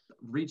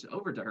reached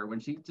over to her when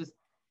she just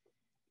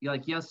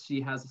yes, she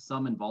has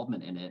some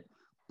involvement in it,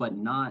 but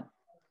not,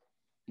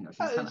 she's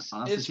kind of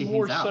honestly, it's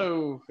more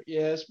so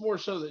it's more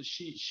so that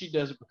she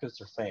does it because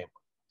they're family.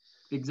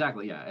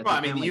 Exactly. Yeah. Well, I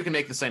mean, you can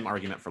make the same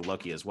argument for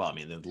Loki as well. I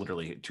mean,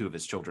 literally 2 of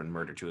his children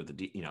murdered 2 of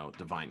the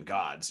divine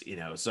gods.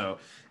 So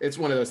it's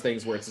one of those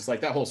things where it's just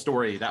like that whole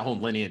story, that whole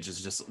lineage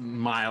is just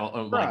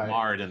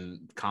marred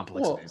and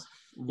complexities.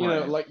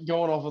 Well, like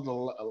going off of the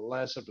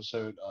last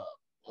episode,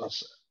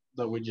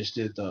 that we just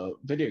did the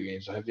video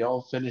games. Have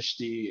y'all finished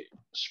the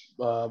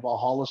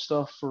Valhalla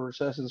stuff for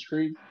Assassin's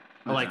Creed?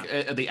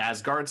 Like the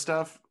Asgard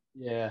stuff.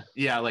 Yeah.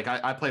 Yeah, like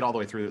I played all the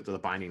way through to the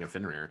Binding of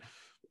Fenrir.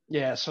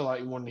 Yeah, so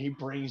like when he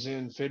brings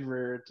in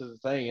Fenrir to the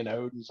thing and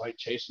Odin's like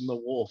chasing the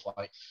wolf,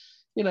 like,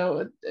 you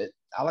know,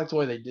 I like the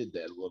way they did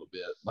that a little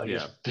bit. Like,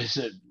 is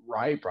it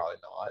right? Probably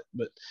not.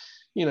 But,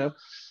 you know,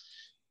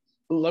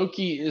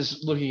 Loki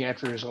is looking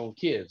after his own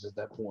kids at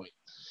that point.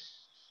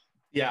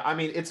 Yeah, I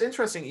mean, it's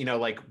interesting, you know,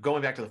 like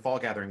going back to the fall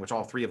gathering, which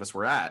all three of us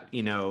were at,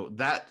 you know,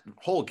 that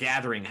whole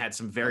gathering had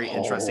some very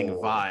interesting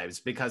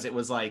vibes because it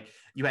was like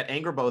you had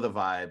Angrboda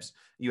vibes,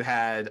 you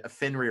had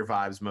Fenrir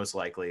vibes, most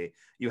likely,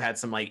 you had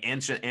some like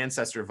ancient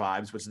ancestor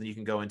vibes, which then you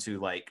can go into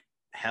like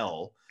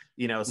hell,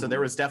 you know, so there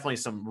was definitely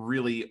some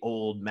really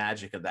old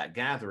magic of that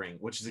gathering,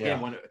 which is again,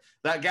 when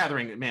that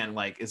gathering, man,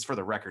 like is for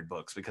the record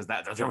books because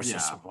there was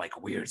just some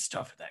like weird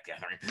stuff at that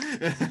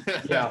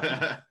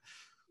gathering.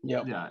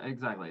 Yeah,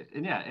 exactly.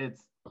 And yeah,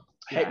 it's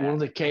one of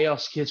the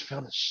Chaos kids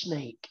found a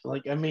snake.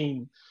 Like, I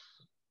mean,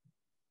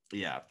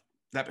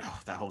 that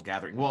whole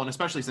gathering. Well, and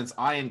especially since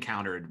I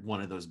encountered one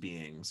of those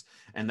beings,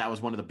 and that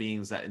was one of the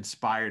beings that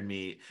inspired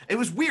me. It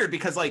was weird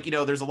because, like, you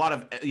know, there's a lot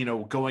of, you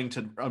know, going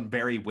to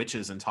unbury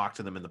witches and talk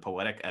to them in the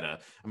Poetic Edda.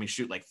 I mean,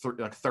 shoot, like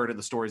a third of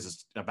the stories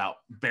is about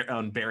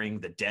unburying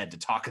the dead to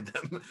talk to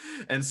them.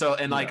 And so,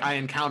 and like, I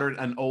encountered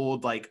an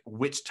old like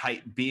witch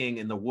type being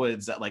in the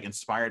woods that like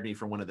inspired me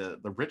for one of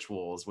the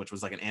rituals, which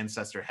was like an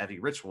ancestor heavy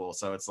ritual.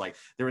 So it's like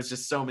there was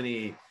just so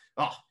many.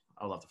 Oh,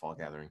 I love the fall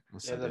gathering.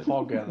 The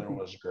fall gathering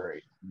was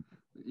great.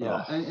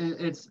 Yeah, and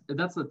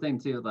that's the thing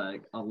too.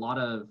 Like a lot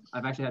of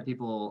I've actually had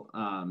people,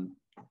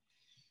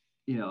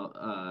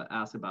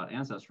 ask about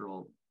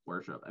ancestral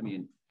worship. I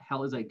mean,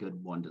 hell is a good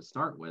one to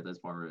start with as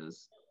far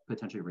as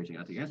potentially reaching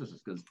out to your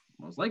ancestors, because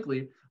most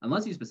likely,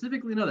 unless you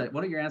specifically know that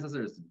one of your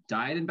ancestors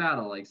died in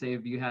battle, like say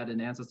if you had an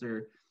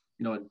ancestor,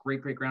 you know, a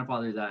great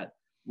grandfather that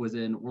was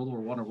in World War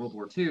I or World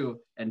War II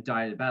and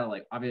died in battle,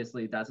 like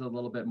obviously that's a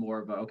little bit more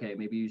of a okay,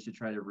 maybe you should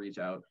try to reach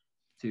out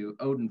to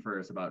Odin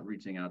first about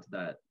reaching out to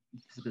that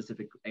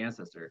specific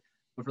ancestor.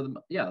 But for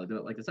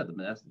like I said,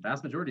 the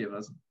vast majority of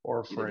us,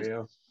 or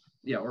Freya,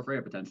 or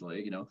Freya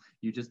potentially, you know,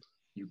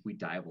 we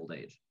die of old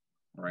age,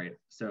 right?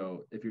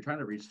 So if you're trying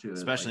to reach to,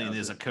 especially in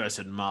these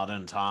accursed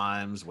modern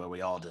times where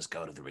we all just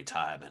go to the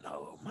retirement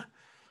home.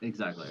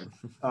 Exactly.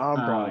 I'm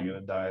probably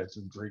gonna die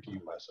from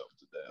drinking myself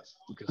to death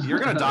because you're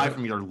gonna die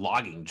from your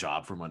logging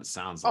job, from what it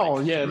sounds like. Oh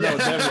yeah, no,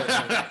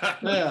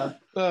 definitely.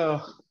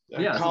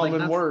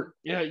 Common work.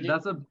 Yeah,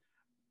 that's a.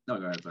 No,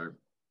 go ahead, sorry.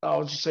 I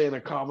was just saying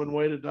a common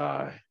way to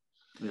die.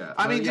 Yeah.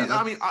 I mean,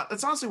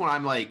 it's honestly when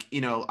I'm like,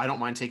 you know, I don't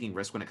mind taking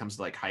risks when it comes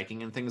to like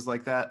hiking and things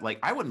like that. Like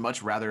I would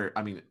much rather,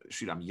 I mean,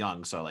 shoot, I'm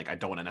young, so like I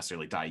don't want to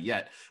necessarily die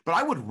yet, but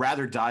I would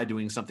rather die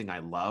doing something I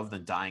love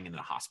than dying in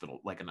a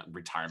hospital, like in a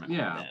retirement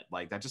home.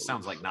 Like that just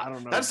sounds like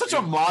that's such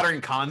a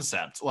modern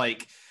concept.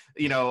 Like,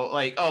 you know,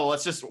 like, oh,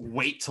 let's just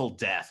wait till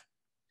death.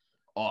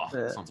 Oh,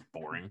 that sounds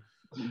boring.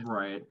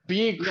 Right.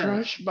 Being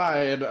crushed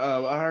by an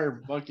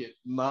iron bucket,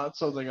 not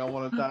something I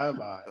want to die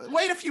by.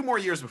 Wait a few more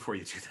years before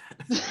you do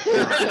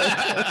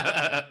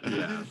that.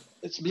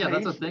 That's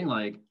the thing.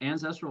 Like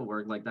ancestral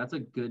work, like that's a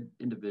good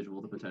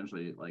individual to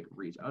potentially like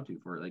reach out to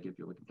for like if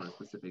you're looking for a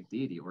specific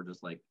deity or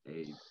just like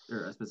a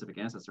specific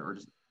ancestor or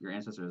just your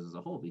ancestors as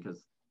a whole,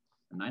 because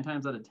 9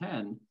 times out of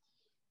 10,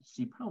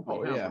 she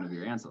probably has one of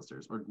your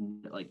ancestors, or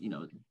like, you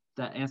know,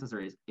 that ancestor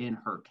is in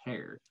her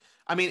care.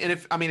 I mean,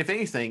 if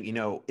anything, you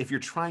know, if you're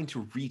trying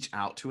to reach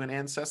out to an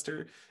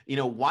ancestor, you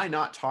know, why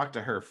not talk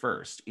to her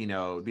first? You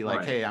know, be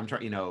like, hey, I'm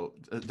trying, you know,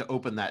 to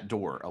open that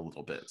door a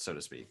little bit, so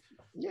to speak.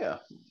 Yeah.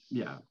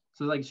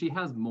 So like she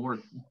has more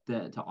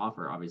to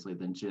offer, obviously,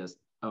 than just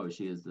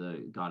she is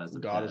the goddess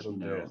of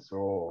death.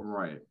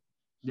 Right.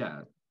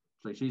 Yeah.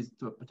 Like she's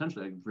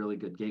potentially a really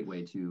good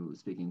gateway to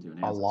speaking to an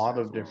ancestor.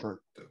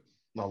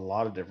 A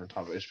lot of different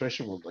topics,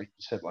 especially when, like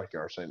you said, like you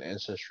are saying,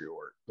 ancestry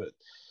work. But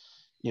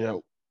you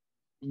know,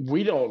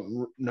 we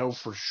don't know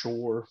for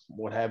sure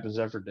what happens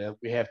after death.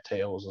 We have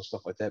tales and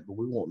stuff like that, but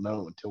we won't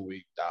know until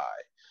we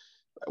die.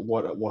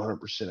 What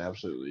 100%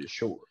 absolutely is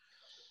sure.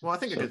 Well, I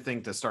think a good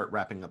thing to start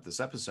wrapping up this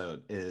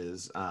episode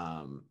is,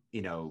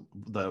 you know,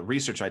 the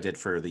research I did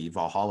for the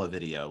Valhalla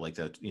video, like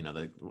the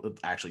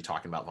actually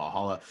talking about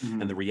Valhalla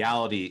and the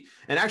reality,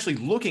 and actually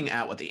looking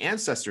at what the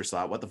ancestors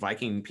thought, what the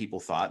Viking people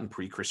thought, and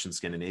pre-Christian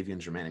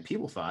Scandinavian Germanic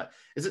people thought,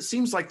 is it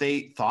seems like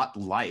they thought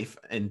life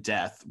and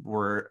death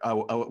were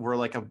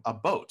like a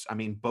boat. I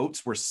mean,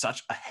 boats were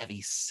such a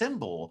heavy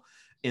symbol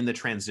in the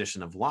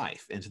transition of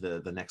life into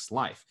the next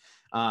life.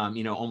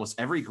 You know, almost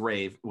every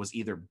grave was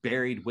either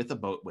buried with a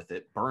boat with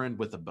it, burned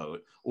with a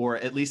boat, or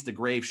at least the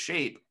grave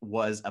shape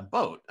was a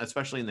boat,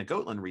 especially in the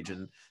Gotland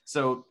region.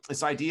 So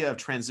this idea of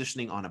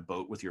transitioning on a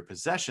boat with your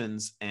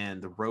possessions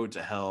and the road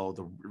to hell,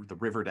 the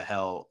river to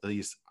hell,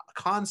 these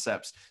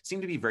concepts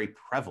seem to be very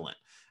prevalent.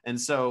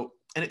 And so,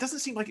 and it doesn't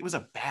seem like it was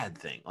a bad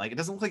thing. Like it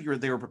doesn't look like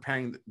they were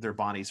preparing their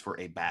bodies for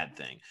a bad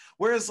thing.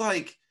 Whereas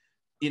like,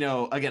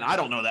 again, I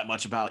don't know that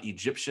much about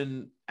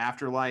Egyptian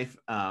afterlife,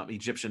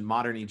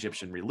 modern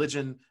Egyptian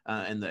religion,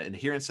 and the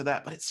adherence to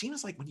that. But it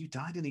seems like when you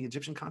died in the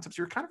Egyptian concepts,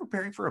 you were kind of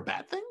preparing for a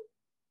bad thing.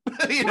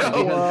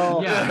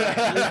 Well,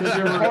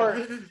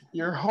 yeah.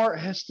 your heart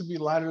has to be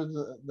lighter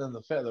than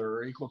the feather,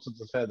 or equal to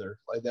the feather.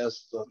 Like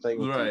that's the thing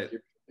with Right.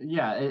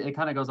 Yeah, it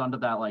kind of goes on to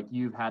that, like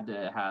you've had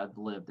to have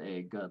lived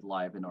a good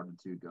life in order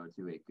to go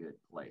to a good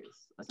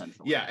place,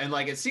 essentially. Yeah, and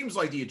like it seems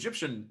like the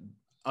Egyptian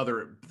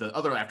the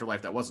other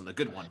afterlife that wasn't a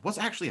good one was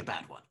actually a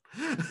bad one.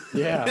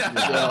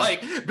 Yeah.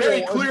 Like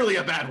very clearly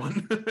a bad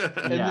one.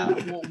 And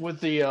then with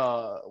the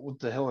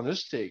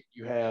Hellenistic,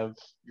 you have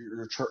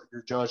you're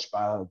judged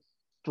by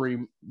three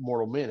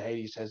mortal men.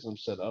 Hades has them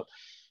set up,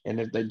 and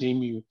if they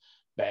deem you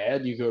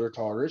bad, you go to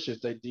Tartarus.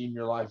 If they deem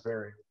your life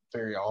very,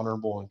 very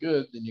honorable and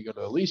good, then you go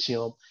to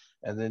Elysium,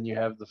 and then you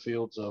have the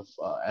fields of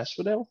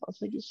Asphodel. I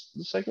think it's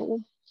the second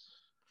one.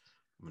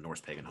 I'm a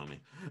Norse pagan, homie.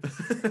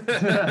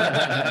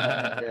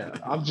 Yeah,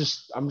 I'm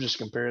just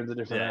comparing the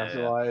different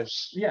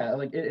afterlives. Yeah,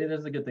 like it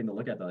is a good thing to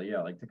look at though.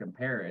 Yeah, like to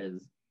compare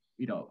is,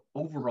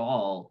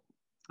 overall,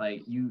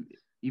 like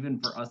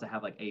even for us to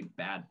have like a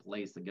bad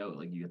place to go,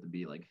 like you have to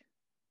be like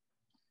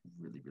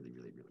really, really,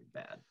 really, really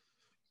bad.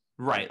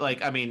 Right.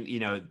 Like, I mean,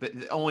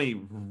 the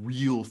only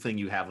real thing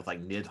you have with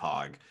like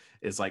Nidhogg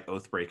is like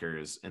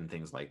Oathbreakers and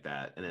things like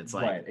that. And it's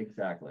like, right,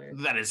 exactly.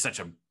 That is such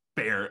a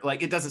bare,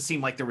 like, it doesn't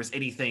seem like there was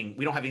anything,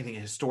 we don't have anything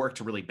historic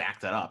to really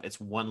back that up. It's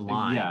one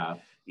line,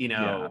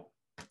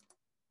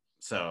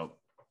 so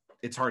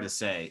it's hard to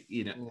say,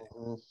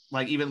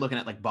 like even looking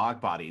at like bog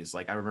bodies,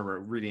 like I remember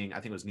reading, I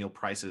think it was Neil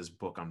Price's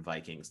book on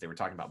Vikings. They were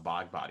talking about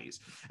bog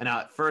bodies. And now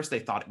at first they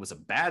thought it was a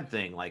bad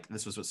thing. Like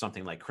this was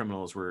something like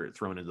criminals were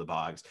thrown into the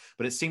bogs,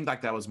 but it seemed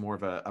like that was more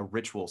of a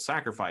ritual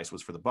sacrifice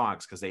was for the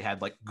bogs because they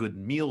had like good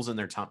meals in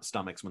their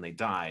stomachs when they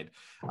died.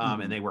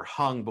 And they were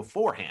hung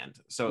beforehand.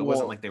 So it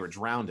wasn't like they were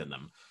drowned in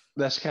them.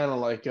 That's kind of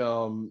like,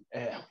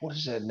 what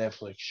is that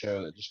Netflix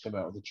show that just came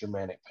out with the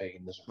Germanic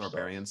paganism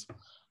Barbarians? Stuff?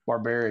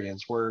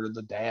 Barbarians, where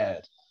the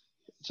dad,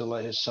 to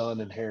let his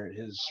son inherit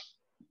his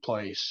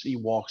place, he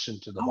walks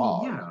into the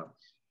bog. Yeah.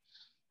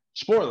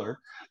 Spoiler,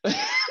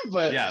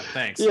 but yeah,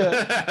 thanks.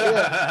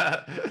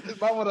 Yeah.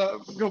 If I want to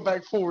go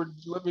back forward,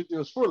 let me do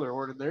a spoiler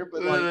word in there.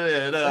 But like,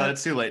 no,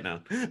 it's too late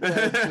now.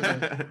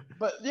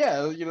 But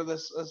yeah,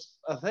 that's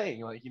a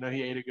thing. Like,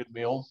 he ate a good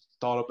meal,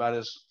 thought about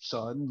his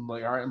son,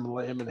 like, all right, I'm gonna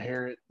let him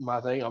inherit my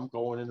thing. I'm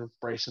going and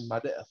embracing my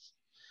death.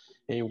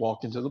 And he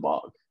walked into the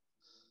bog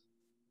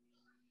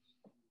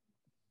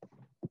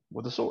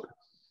with a sword.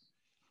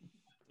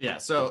 Yeah.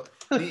 So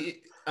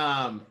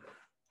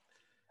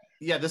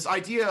this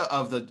idea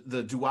of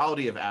the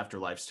duality of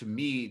afterlives, to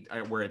me,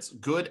 where it's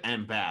good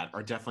and bad,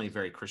 are definitely a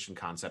very Christian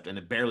concept,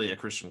 and barely a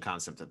Christian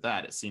concept at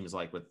that. It seems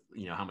like with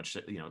how much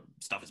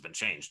stuff has been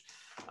changed,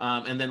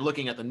 and then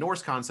looking at the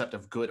Norse concept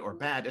of good or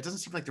bad, it doesn't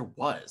seem like there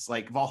was.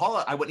 Like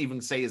Valhalla, I wouldn't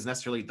even say is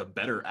necessarily the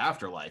better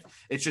afterlife.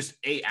 It's just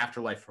a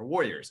afterlife for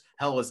warriors.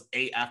 Hell is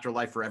a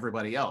afterlife for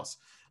everybody else.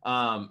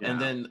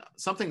 And then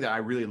something that I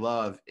really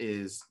love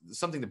is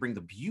something to bring the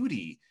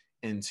beauty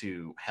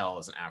into hell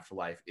as an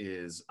afterlife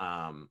is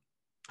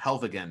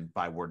Helvegen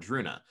by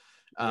Wardruna.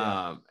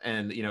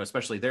 And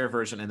especially their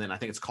version, and then I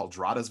think it's called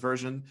Drada's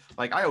version.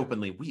 Like I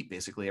openly weep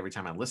basically every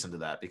time I listen to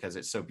that because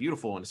it's so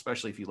beautiful, and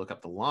especially if you look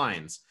up the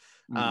lines,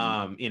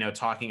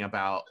 talking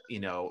about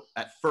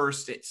at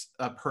first it's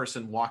a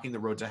person walking the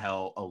road to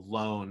hell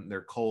alone,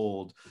 they're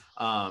cold,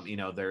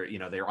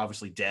 they're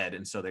obviously dead,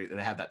 and so they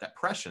have that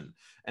depression,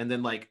 and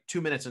then like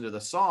 2 minutes into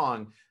the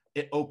song,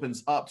 it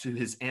opens up to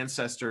his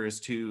ancestors,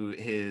 to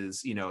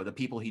his, the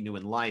people he knew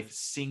in life,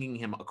 singing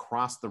him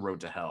across the road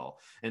to hell.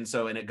 And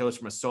it goes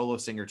from a solo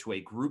singer to a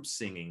group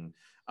singing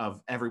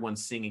of everyone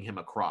singing him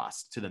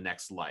across to the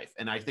next life.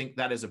 And I think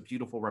that is a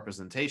beautiful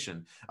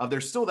representation of,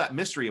 there's still that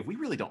mystery of, we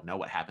really don't know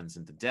what happens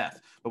into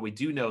death, but we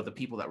do know the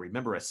people that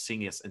remember us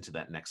sing us into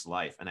that next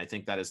life. And I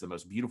think that is the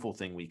most beautiful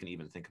thing we can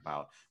even think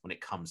about when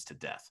it comes to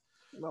death.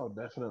 No,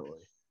 definitely.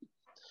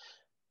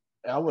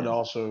 I would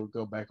also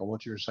go back on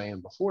what you were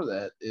saying before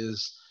that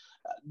is,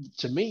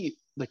 to me,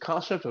 the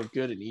concept of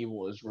good and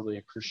evil is really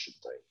a Christian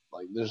thing.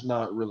 Like, there's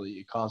not really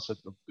a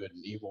concept of good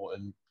and evil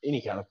in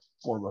any kind of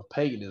form of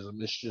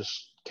paganism. It's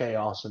just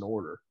chaos and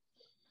order.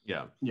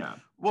 Yeah. Yeah.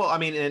 Well, I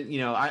mean, and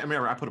I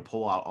remember I put a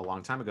poll out a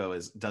long time ago: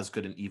 does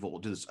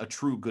a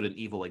true good and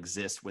evil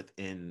exist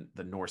within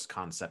the Norse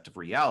concept of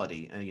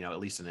reality? And at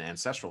least in an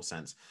ancestral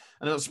sense.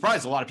 And I was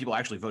surprised a lot of people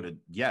actually voted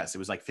yes. It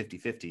was like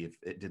 50-50 if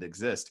it did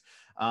exist.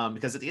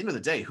 Because at the end of the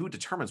day, who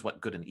determines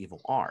what good and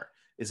evil are?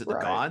 Is it the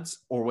gods,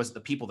 or was it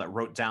the people that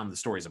wrote down the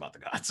stories about the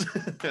gods?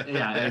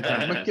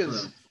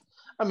 Because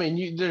I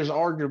mean, there's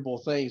arguable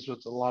things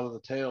with a lot of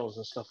the tales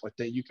and stuff like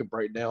that you can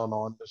break down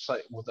on the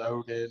site with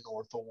Odin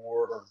or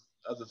Thor or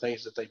other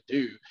things that they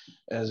do,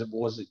 as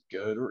was it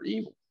good or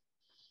evil?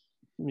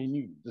 I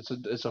mean,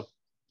 it's a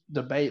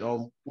debate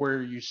on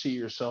where you see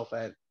yourself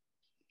at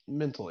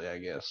mentally, I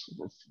guess.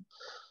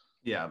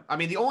 Yeah, I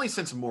mean, the only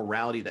sense of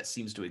morality that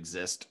seems to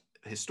exist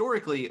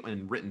historically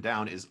and written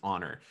down is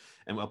honor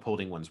and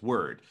upholding one's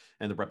word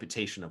and the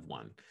reputation of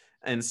one.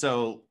 And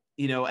so,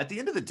 you know, at the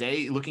end of the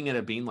day, looking at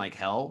a being like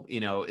hell, you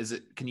know,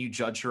 can you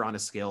judge her on a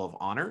scale of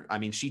honor? I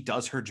mean, she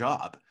does her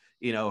job.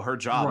 You know, her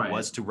job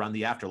was to run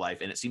the afterlife,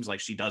 and it seems like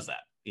she does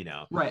that, you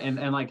know. Right,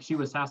 and like she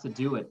was tasked to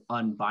do it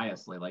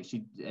unbiasedly. Like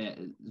she,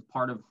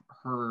 part of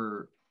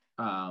her,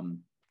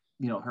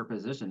 you know, her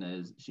position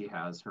is she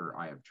has her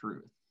eye of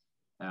truth,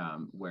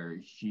 where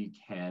she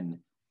can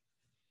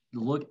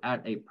look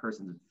at a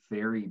person's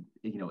very,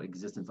 you know,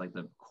 existence, like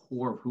the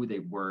core of who they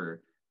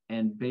were,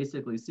 and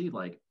basically see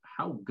like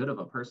how good of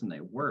a person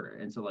they were.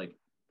 And so like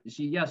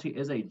she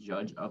is a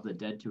judge of the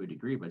dead to a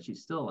degree, but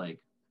she's still like,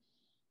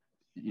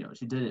 you know,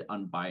 she did it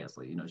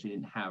unbiasedly. You know, she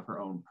didn't have her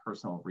own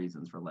personal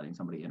reasons for letting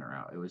somebody in or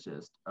out. It was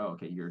just, oh,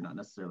 okay, you're not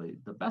necessarily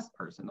the best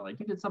person. Like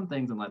you did some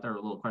things and like they're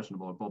a little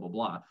questionable, blah blah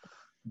blah.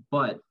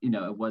 But you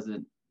know, it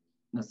wasn't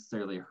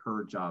necessarily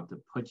her job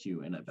to put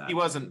you in a bad. He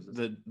wasn't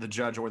the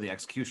judge or the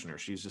executioner.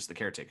 She's just the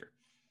caretaker.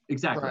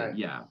 Exactly. Right.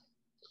 Yeah.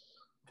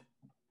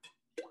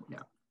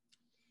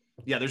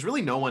 Yeah. There's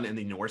really no one in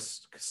the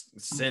Norse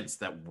sense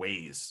that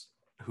weighs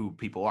who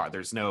people are.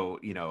 There's no,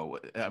 you know,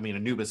 I mean,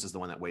 Anubis is the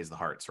one that weighs the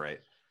hearts,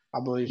 right? I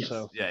believe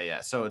so.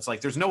 Yeah. So it's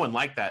like there's no one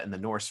like that in the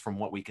Norse, from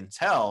what we can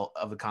tell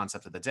of the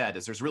concept of the dead.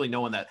 Is there's really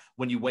no one that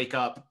when you wake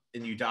up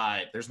and you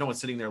die, there's no one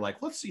sitting there like,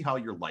 let's see how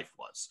your life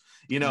was.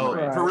 You know,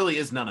 there really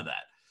is none of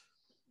that.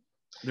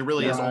 There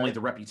really is only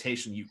the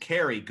reputation you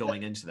carry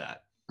going into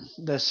that.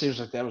 That seems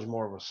like that was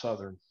more of a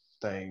Southern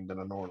thing than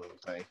a Northern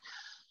thing.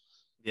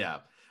 Yeah.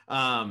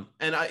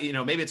 And I, you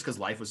know, maybe it's because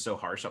life was so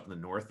harsh up in the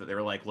North that they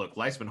were like, look,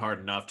 life's been hard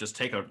enough. Just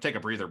take a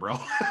breather, bro.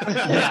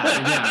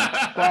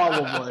 yeah,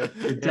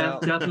 probably.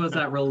 Death was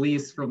that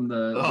release from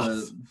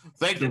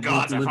thank the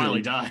gods I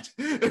finally died.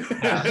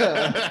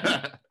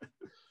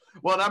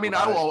 Well, I mean,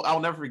 I'll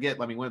never forget.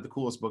 I mean, one of the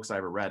coolest books I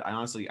ever read.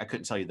 I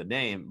couldn't tell you the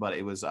name, but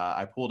it was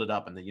I pulled it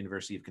up in the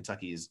University of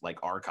Kentucky's like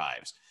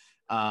archives,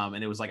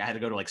 and it was like I had to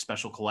go to like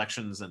special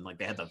collections, and like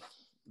they had the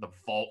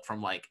vault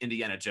from like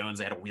Indiana Jones.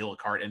 They had to wheel a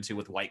cart into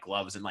with white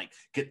gloves and like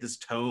get this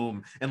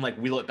tome and like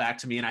wheel it back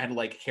to me, and I had to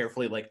like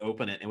carefully like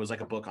open it. It was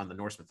like a book on the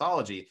Norse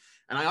mythology,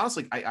 and I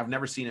honestly I've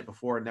never seen it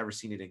before, never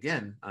seen it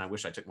again, and I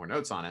wish I took more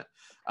notes on it.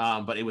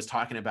 But it was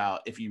talking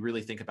about, if you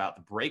really think about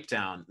the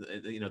breakdown,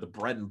 you know, the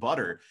bread and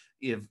butter,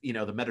 if you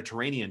know the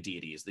Mediterranean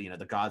deities, you know,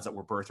 the gods that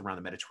were birthed around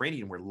the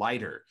Mediterranean were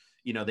lighter.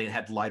 You know, they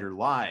had lighter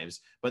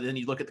lives. But then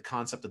you look at the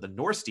concept of the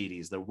Norse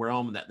deities, the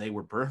realm that they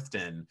were birthed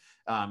in,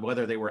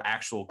 whether they were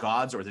actual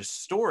gods or their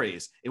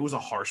stories, it was a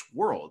harsh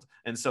world.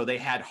 And so they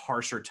had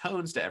harsher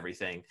tones to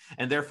everything.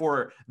 And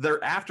therefore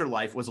their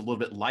afterlife was a little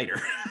bit lighter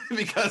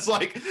because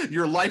like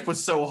your life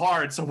was so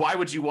hard. So why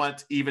would you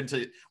want even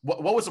to,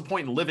 what was the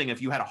point in living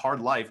if you had a hard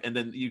life and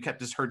then you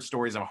kept just heard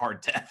stories of a hard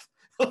death?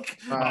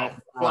 Like,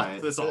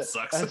 this all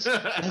sucks.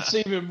 That's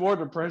even more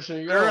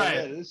depressing.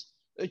 Right.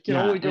 It can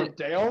only go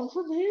down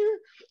from here.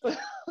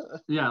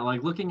 Yeah,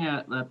 like looking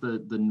at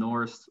the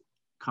Norse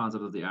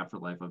concept of the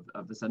afterlife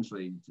of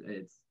essentially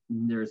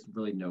there's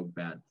really no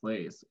bad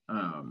place.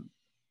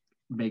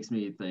 Makes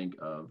me think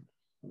of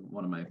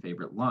one of my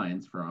favorite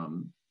lines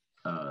from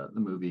the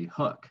movie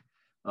Hook,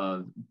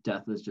 of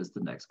death is just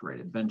the next great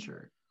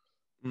adventure.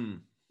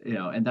 You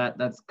know, and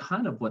that's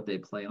kind of what they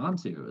play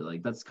onto.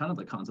 Like that's kind of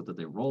the concept that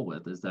they roll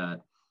with, is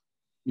that,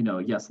 you know,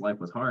 yes, life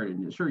was hard,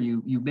 and sure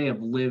you may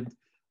have lived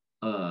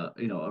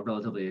you know, a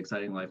relatively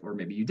exciting life, or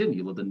maybe you didn't,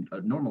 you lived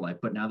a normal life,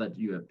 but now that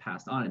you have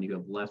passed on and you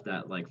have left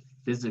that like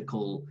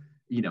physical,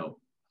 you know,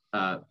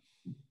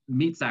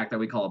 meat sack that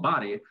we call a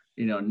body,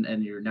 you know,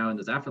 and you're now in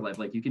this afterlife,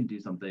 like you can do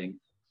something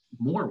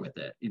more with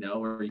it, you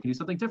know, or you can do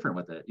something different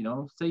with it. You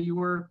know, say you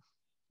were,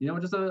 you know,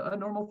 just a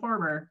normal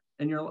farmer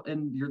and you're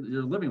in your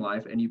living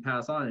life, and you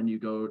pass on and you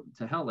go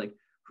to hell. Like,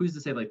 who's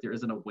to say like there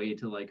isn't a way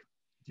to like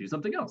do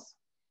something else,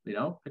 you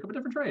know, pick up a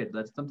different trade.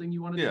 That's something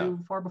you wanted to do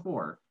far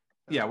before.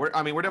 Yeah, we're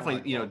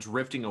definitely, you know,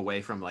 drifting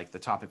away from like the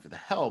topic of the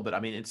hell, but I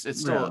mean, it's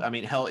still, I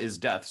mean, hell is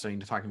death. So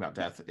talking about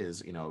death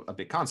is, you know, a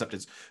big concept.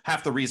 It's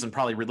half the reason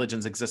probably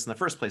religions exist in the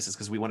first place is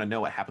because we want to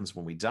know what happens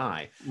when we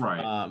die.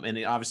 Right.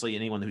 And obviously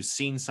anyone who's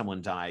seen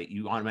someone die,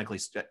 you automatically,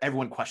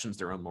 everyone questions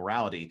their own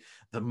morality.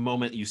 The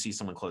moment you see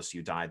someone close to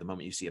you die, the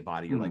moment you see a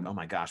body, you're like, oh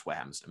my gosh, what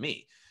happens to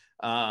me?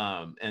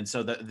 And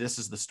so this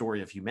is the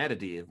story of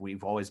humanity.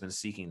 We've always been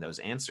seeking those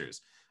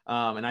answers.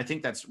 And I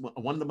think that's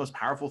one of the most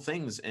powerful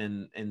things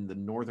in the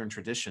Northern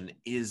tradition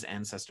is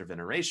ancestor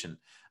veneration,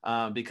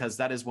 because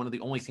that is one of the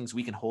only things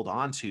we can hold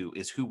on to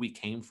is who we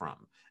came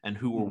from and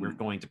who we're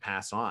going to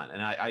pass on.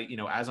 And I, you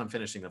know, as I'm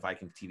finishing the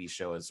Viking TV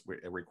show, as we're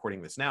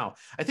recording this now,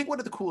 I think one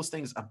of the coolest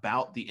things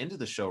about the end of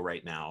the show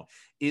right now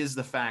is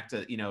the fact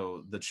that, you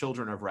know, the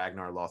children of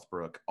Ragnar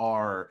Lothbrok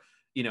are,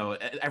 you know,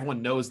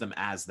 everyone knows them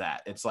as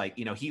that. It's like,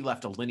 you know, he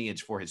left a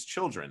lineage for his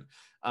children.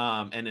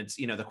 And it's,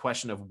 you know, the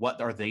question of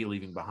what are they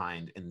leaving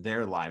behind in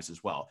their lives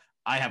as well.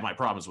 I have my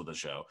problems with the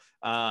show,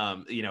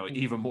 you know,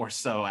 even more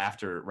so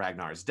after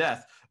Ragnar's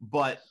death,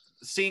 but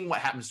seeing what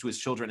happens to his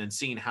children and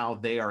seeing how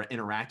they are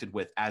interacted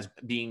with as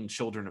being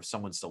children of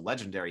someone still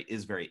legendary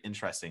is very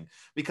interesting,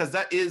 because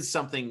that is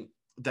something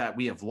that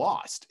we have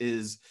lost.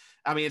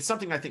 I mean, it's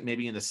something I think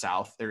maybe in the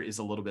South there is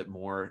a little bit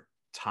more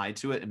tied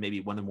to it, and maybe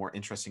one of the more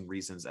interesting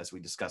reasons, as we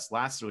discussed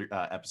last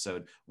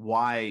episode,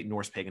 why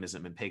Norse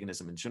paganism and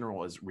paganism in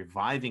general is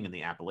reviving in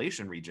the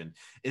Appalachian region,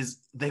 is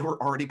they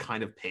were already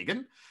kind of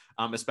pagan,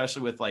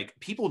 especially with like,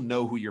 people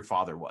know who your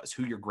father was,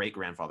 who your great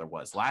grandfather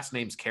was. Last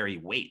names carry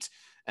weight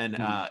and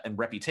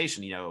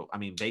reputation. You know, I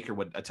mean, Baker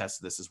would attest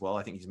to this as well.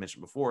 I think he's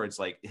mentioned before, it's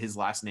like his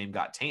last name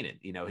got tainted.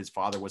 You know, his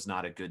father was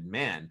not a good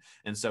man,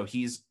 and so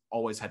he's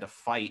always had to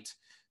fight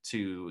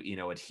to, you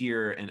know,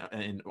 adhere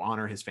and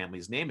honor his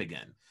family's name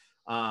again.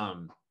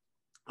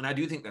 And I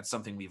do think that's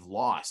something we've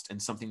lost,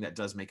 and something that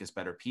does make us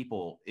better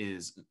people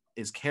is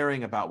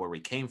caring about where we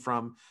came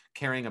from,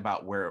 caring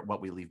about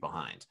what we leave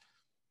behind.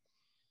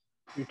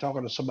 You're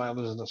talking to somebody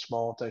who lives in a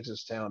small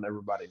Texas town.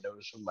 Everybody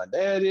knows who my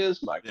dad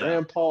is, my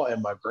grandpa,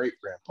 and my great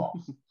grandpa.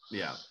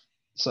 Yeah.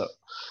 So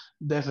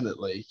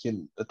definitely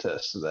can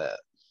attest to that.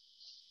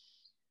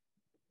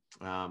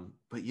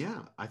 But yeah,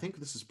 I think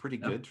this is pretty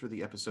good for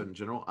the episode in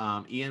general.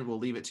 Ian, we'll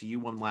leave it to you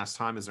one last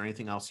time. Is there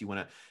anything else you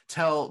want to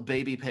tell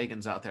baby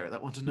pagans out there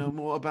that want to know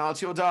more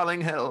about your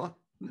darling Hel?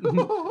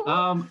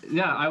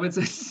 Yeah, I would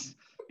say,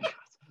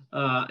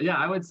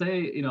 I would say,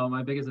 you know,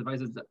 my biggest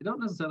advice is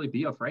don't necessarily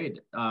be afraid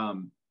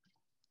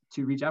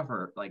to reach out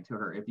for to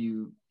her if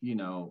you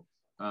know,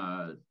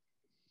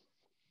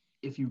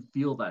 if you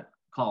feel that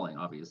calling.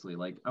 Obviously,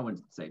 like, I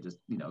wouldn't say just,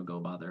 you know, go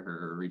bother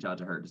her or reach out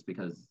to her just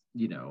because,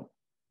 you know,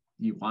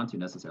 you want to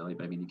necessarily,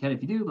 but I mean, you can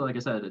if you do, but like I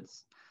said,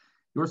 it's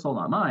your soul,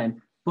 not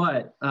mine.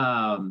 But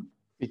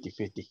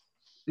 50-50.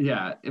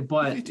 Yeah,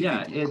 but 50-50.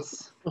 Yeah,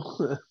 it's,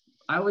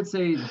 I would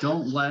say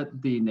don't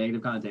let the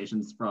negative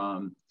connotations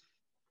from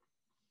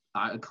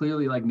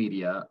clearly like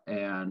media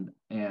and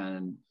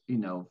you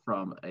know,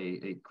 from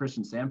a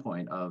Christian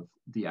standpoint of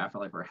the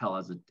afterlife or hell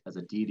as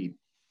a deity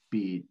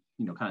be,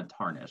 you know, kind of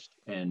tarnished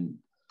and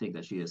think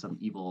that she is some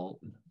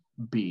evil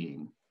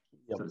being,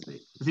 so to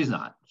speak. She's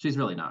not. She's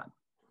really not.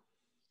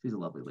 She's a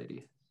lovely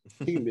lady.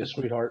 She can be a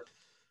sweetheart.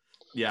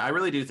 Yeah, I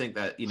really do think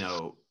that, you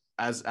know,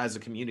 as a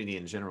community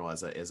in general,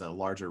 as a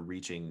larger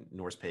reaching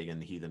Norse pagan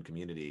heathen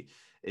community,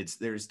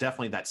 there's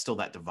definitely still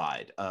that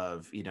divide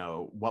of, you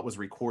know, what was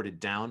recorded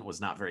down was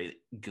not very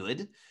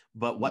good,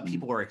 but what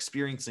people are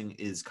experiencing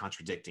is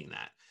contradicting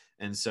that.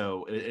 And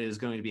so it is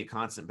going to be a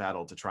constant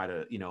battle to try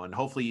to, you know, and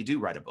hopefully you do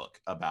write a book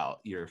about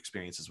your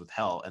experiences with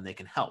hell, and they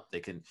can help.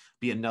 They can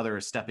be another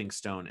stepping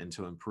stone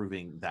into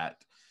improving that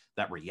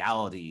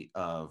reality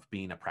of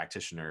being a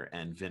practitioner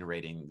and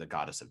venerating the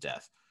goddess of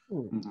death.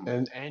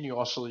 And you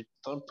also leave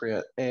a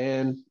thumbprint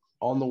and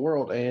on the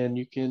world, and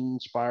you can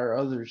inspire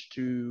others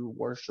to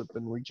worship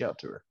and reach out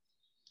to her.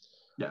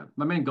 Yeah,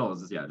 my main goal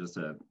is just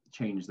to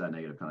change that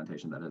negative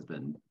connotation that has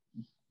been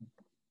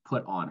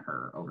put on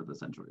her over the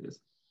centuries.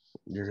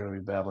 You're going to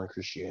be battling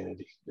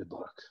Christianity. Good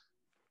luck.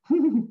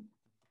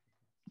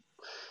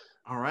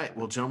 All right,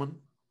 well, gentlemen,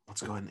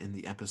 let's go ahead and end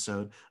the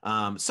episode.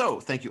 So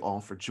thank you all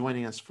for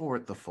joining us for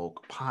the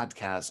Folk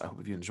Podcast. I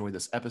hope you enjoyed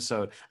this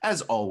episode.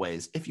 As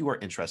always, if you are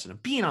interested in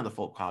being on the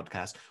Folk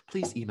Podcast,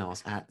 please email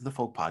us at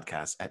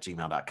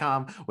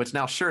thefolkpodcast@gmail.com, which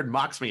now Sherd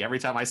mocks me every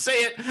time I say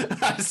it.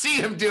 I see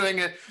him doing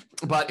it,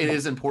 but it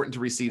is important to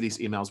receive these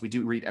emails. We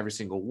do read every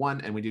single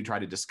one, and we do try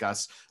to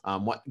discuss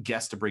what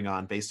guests to bring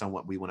on based on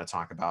what we want to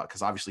talk about,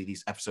 because obviously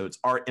these episodes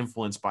are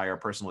influenced by our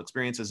personal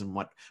experiences and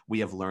what we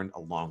have learned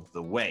along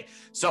the way.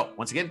 So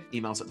once again,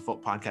 email us at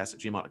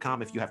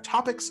thefolkpodcast@gmail.com if you have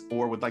topics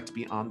or would like to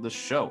be on the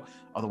show.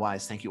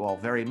 Otherwise, thank you all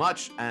very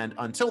much, and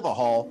until the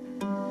hall,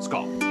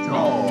 Skål.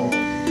 Skål.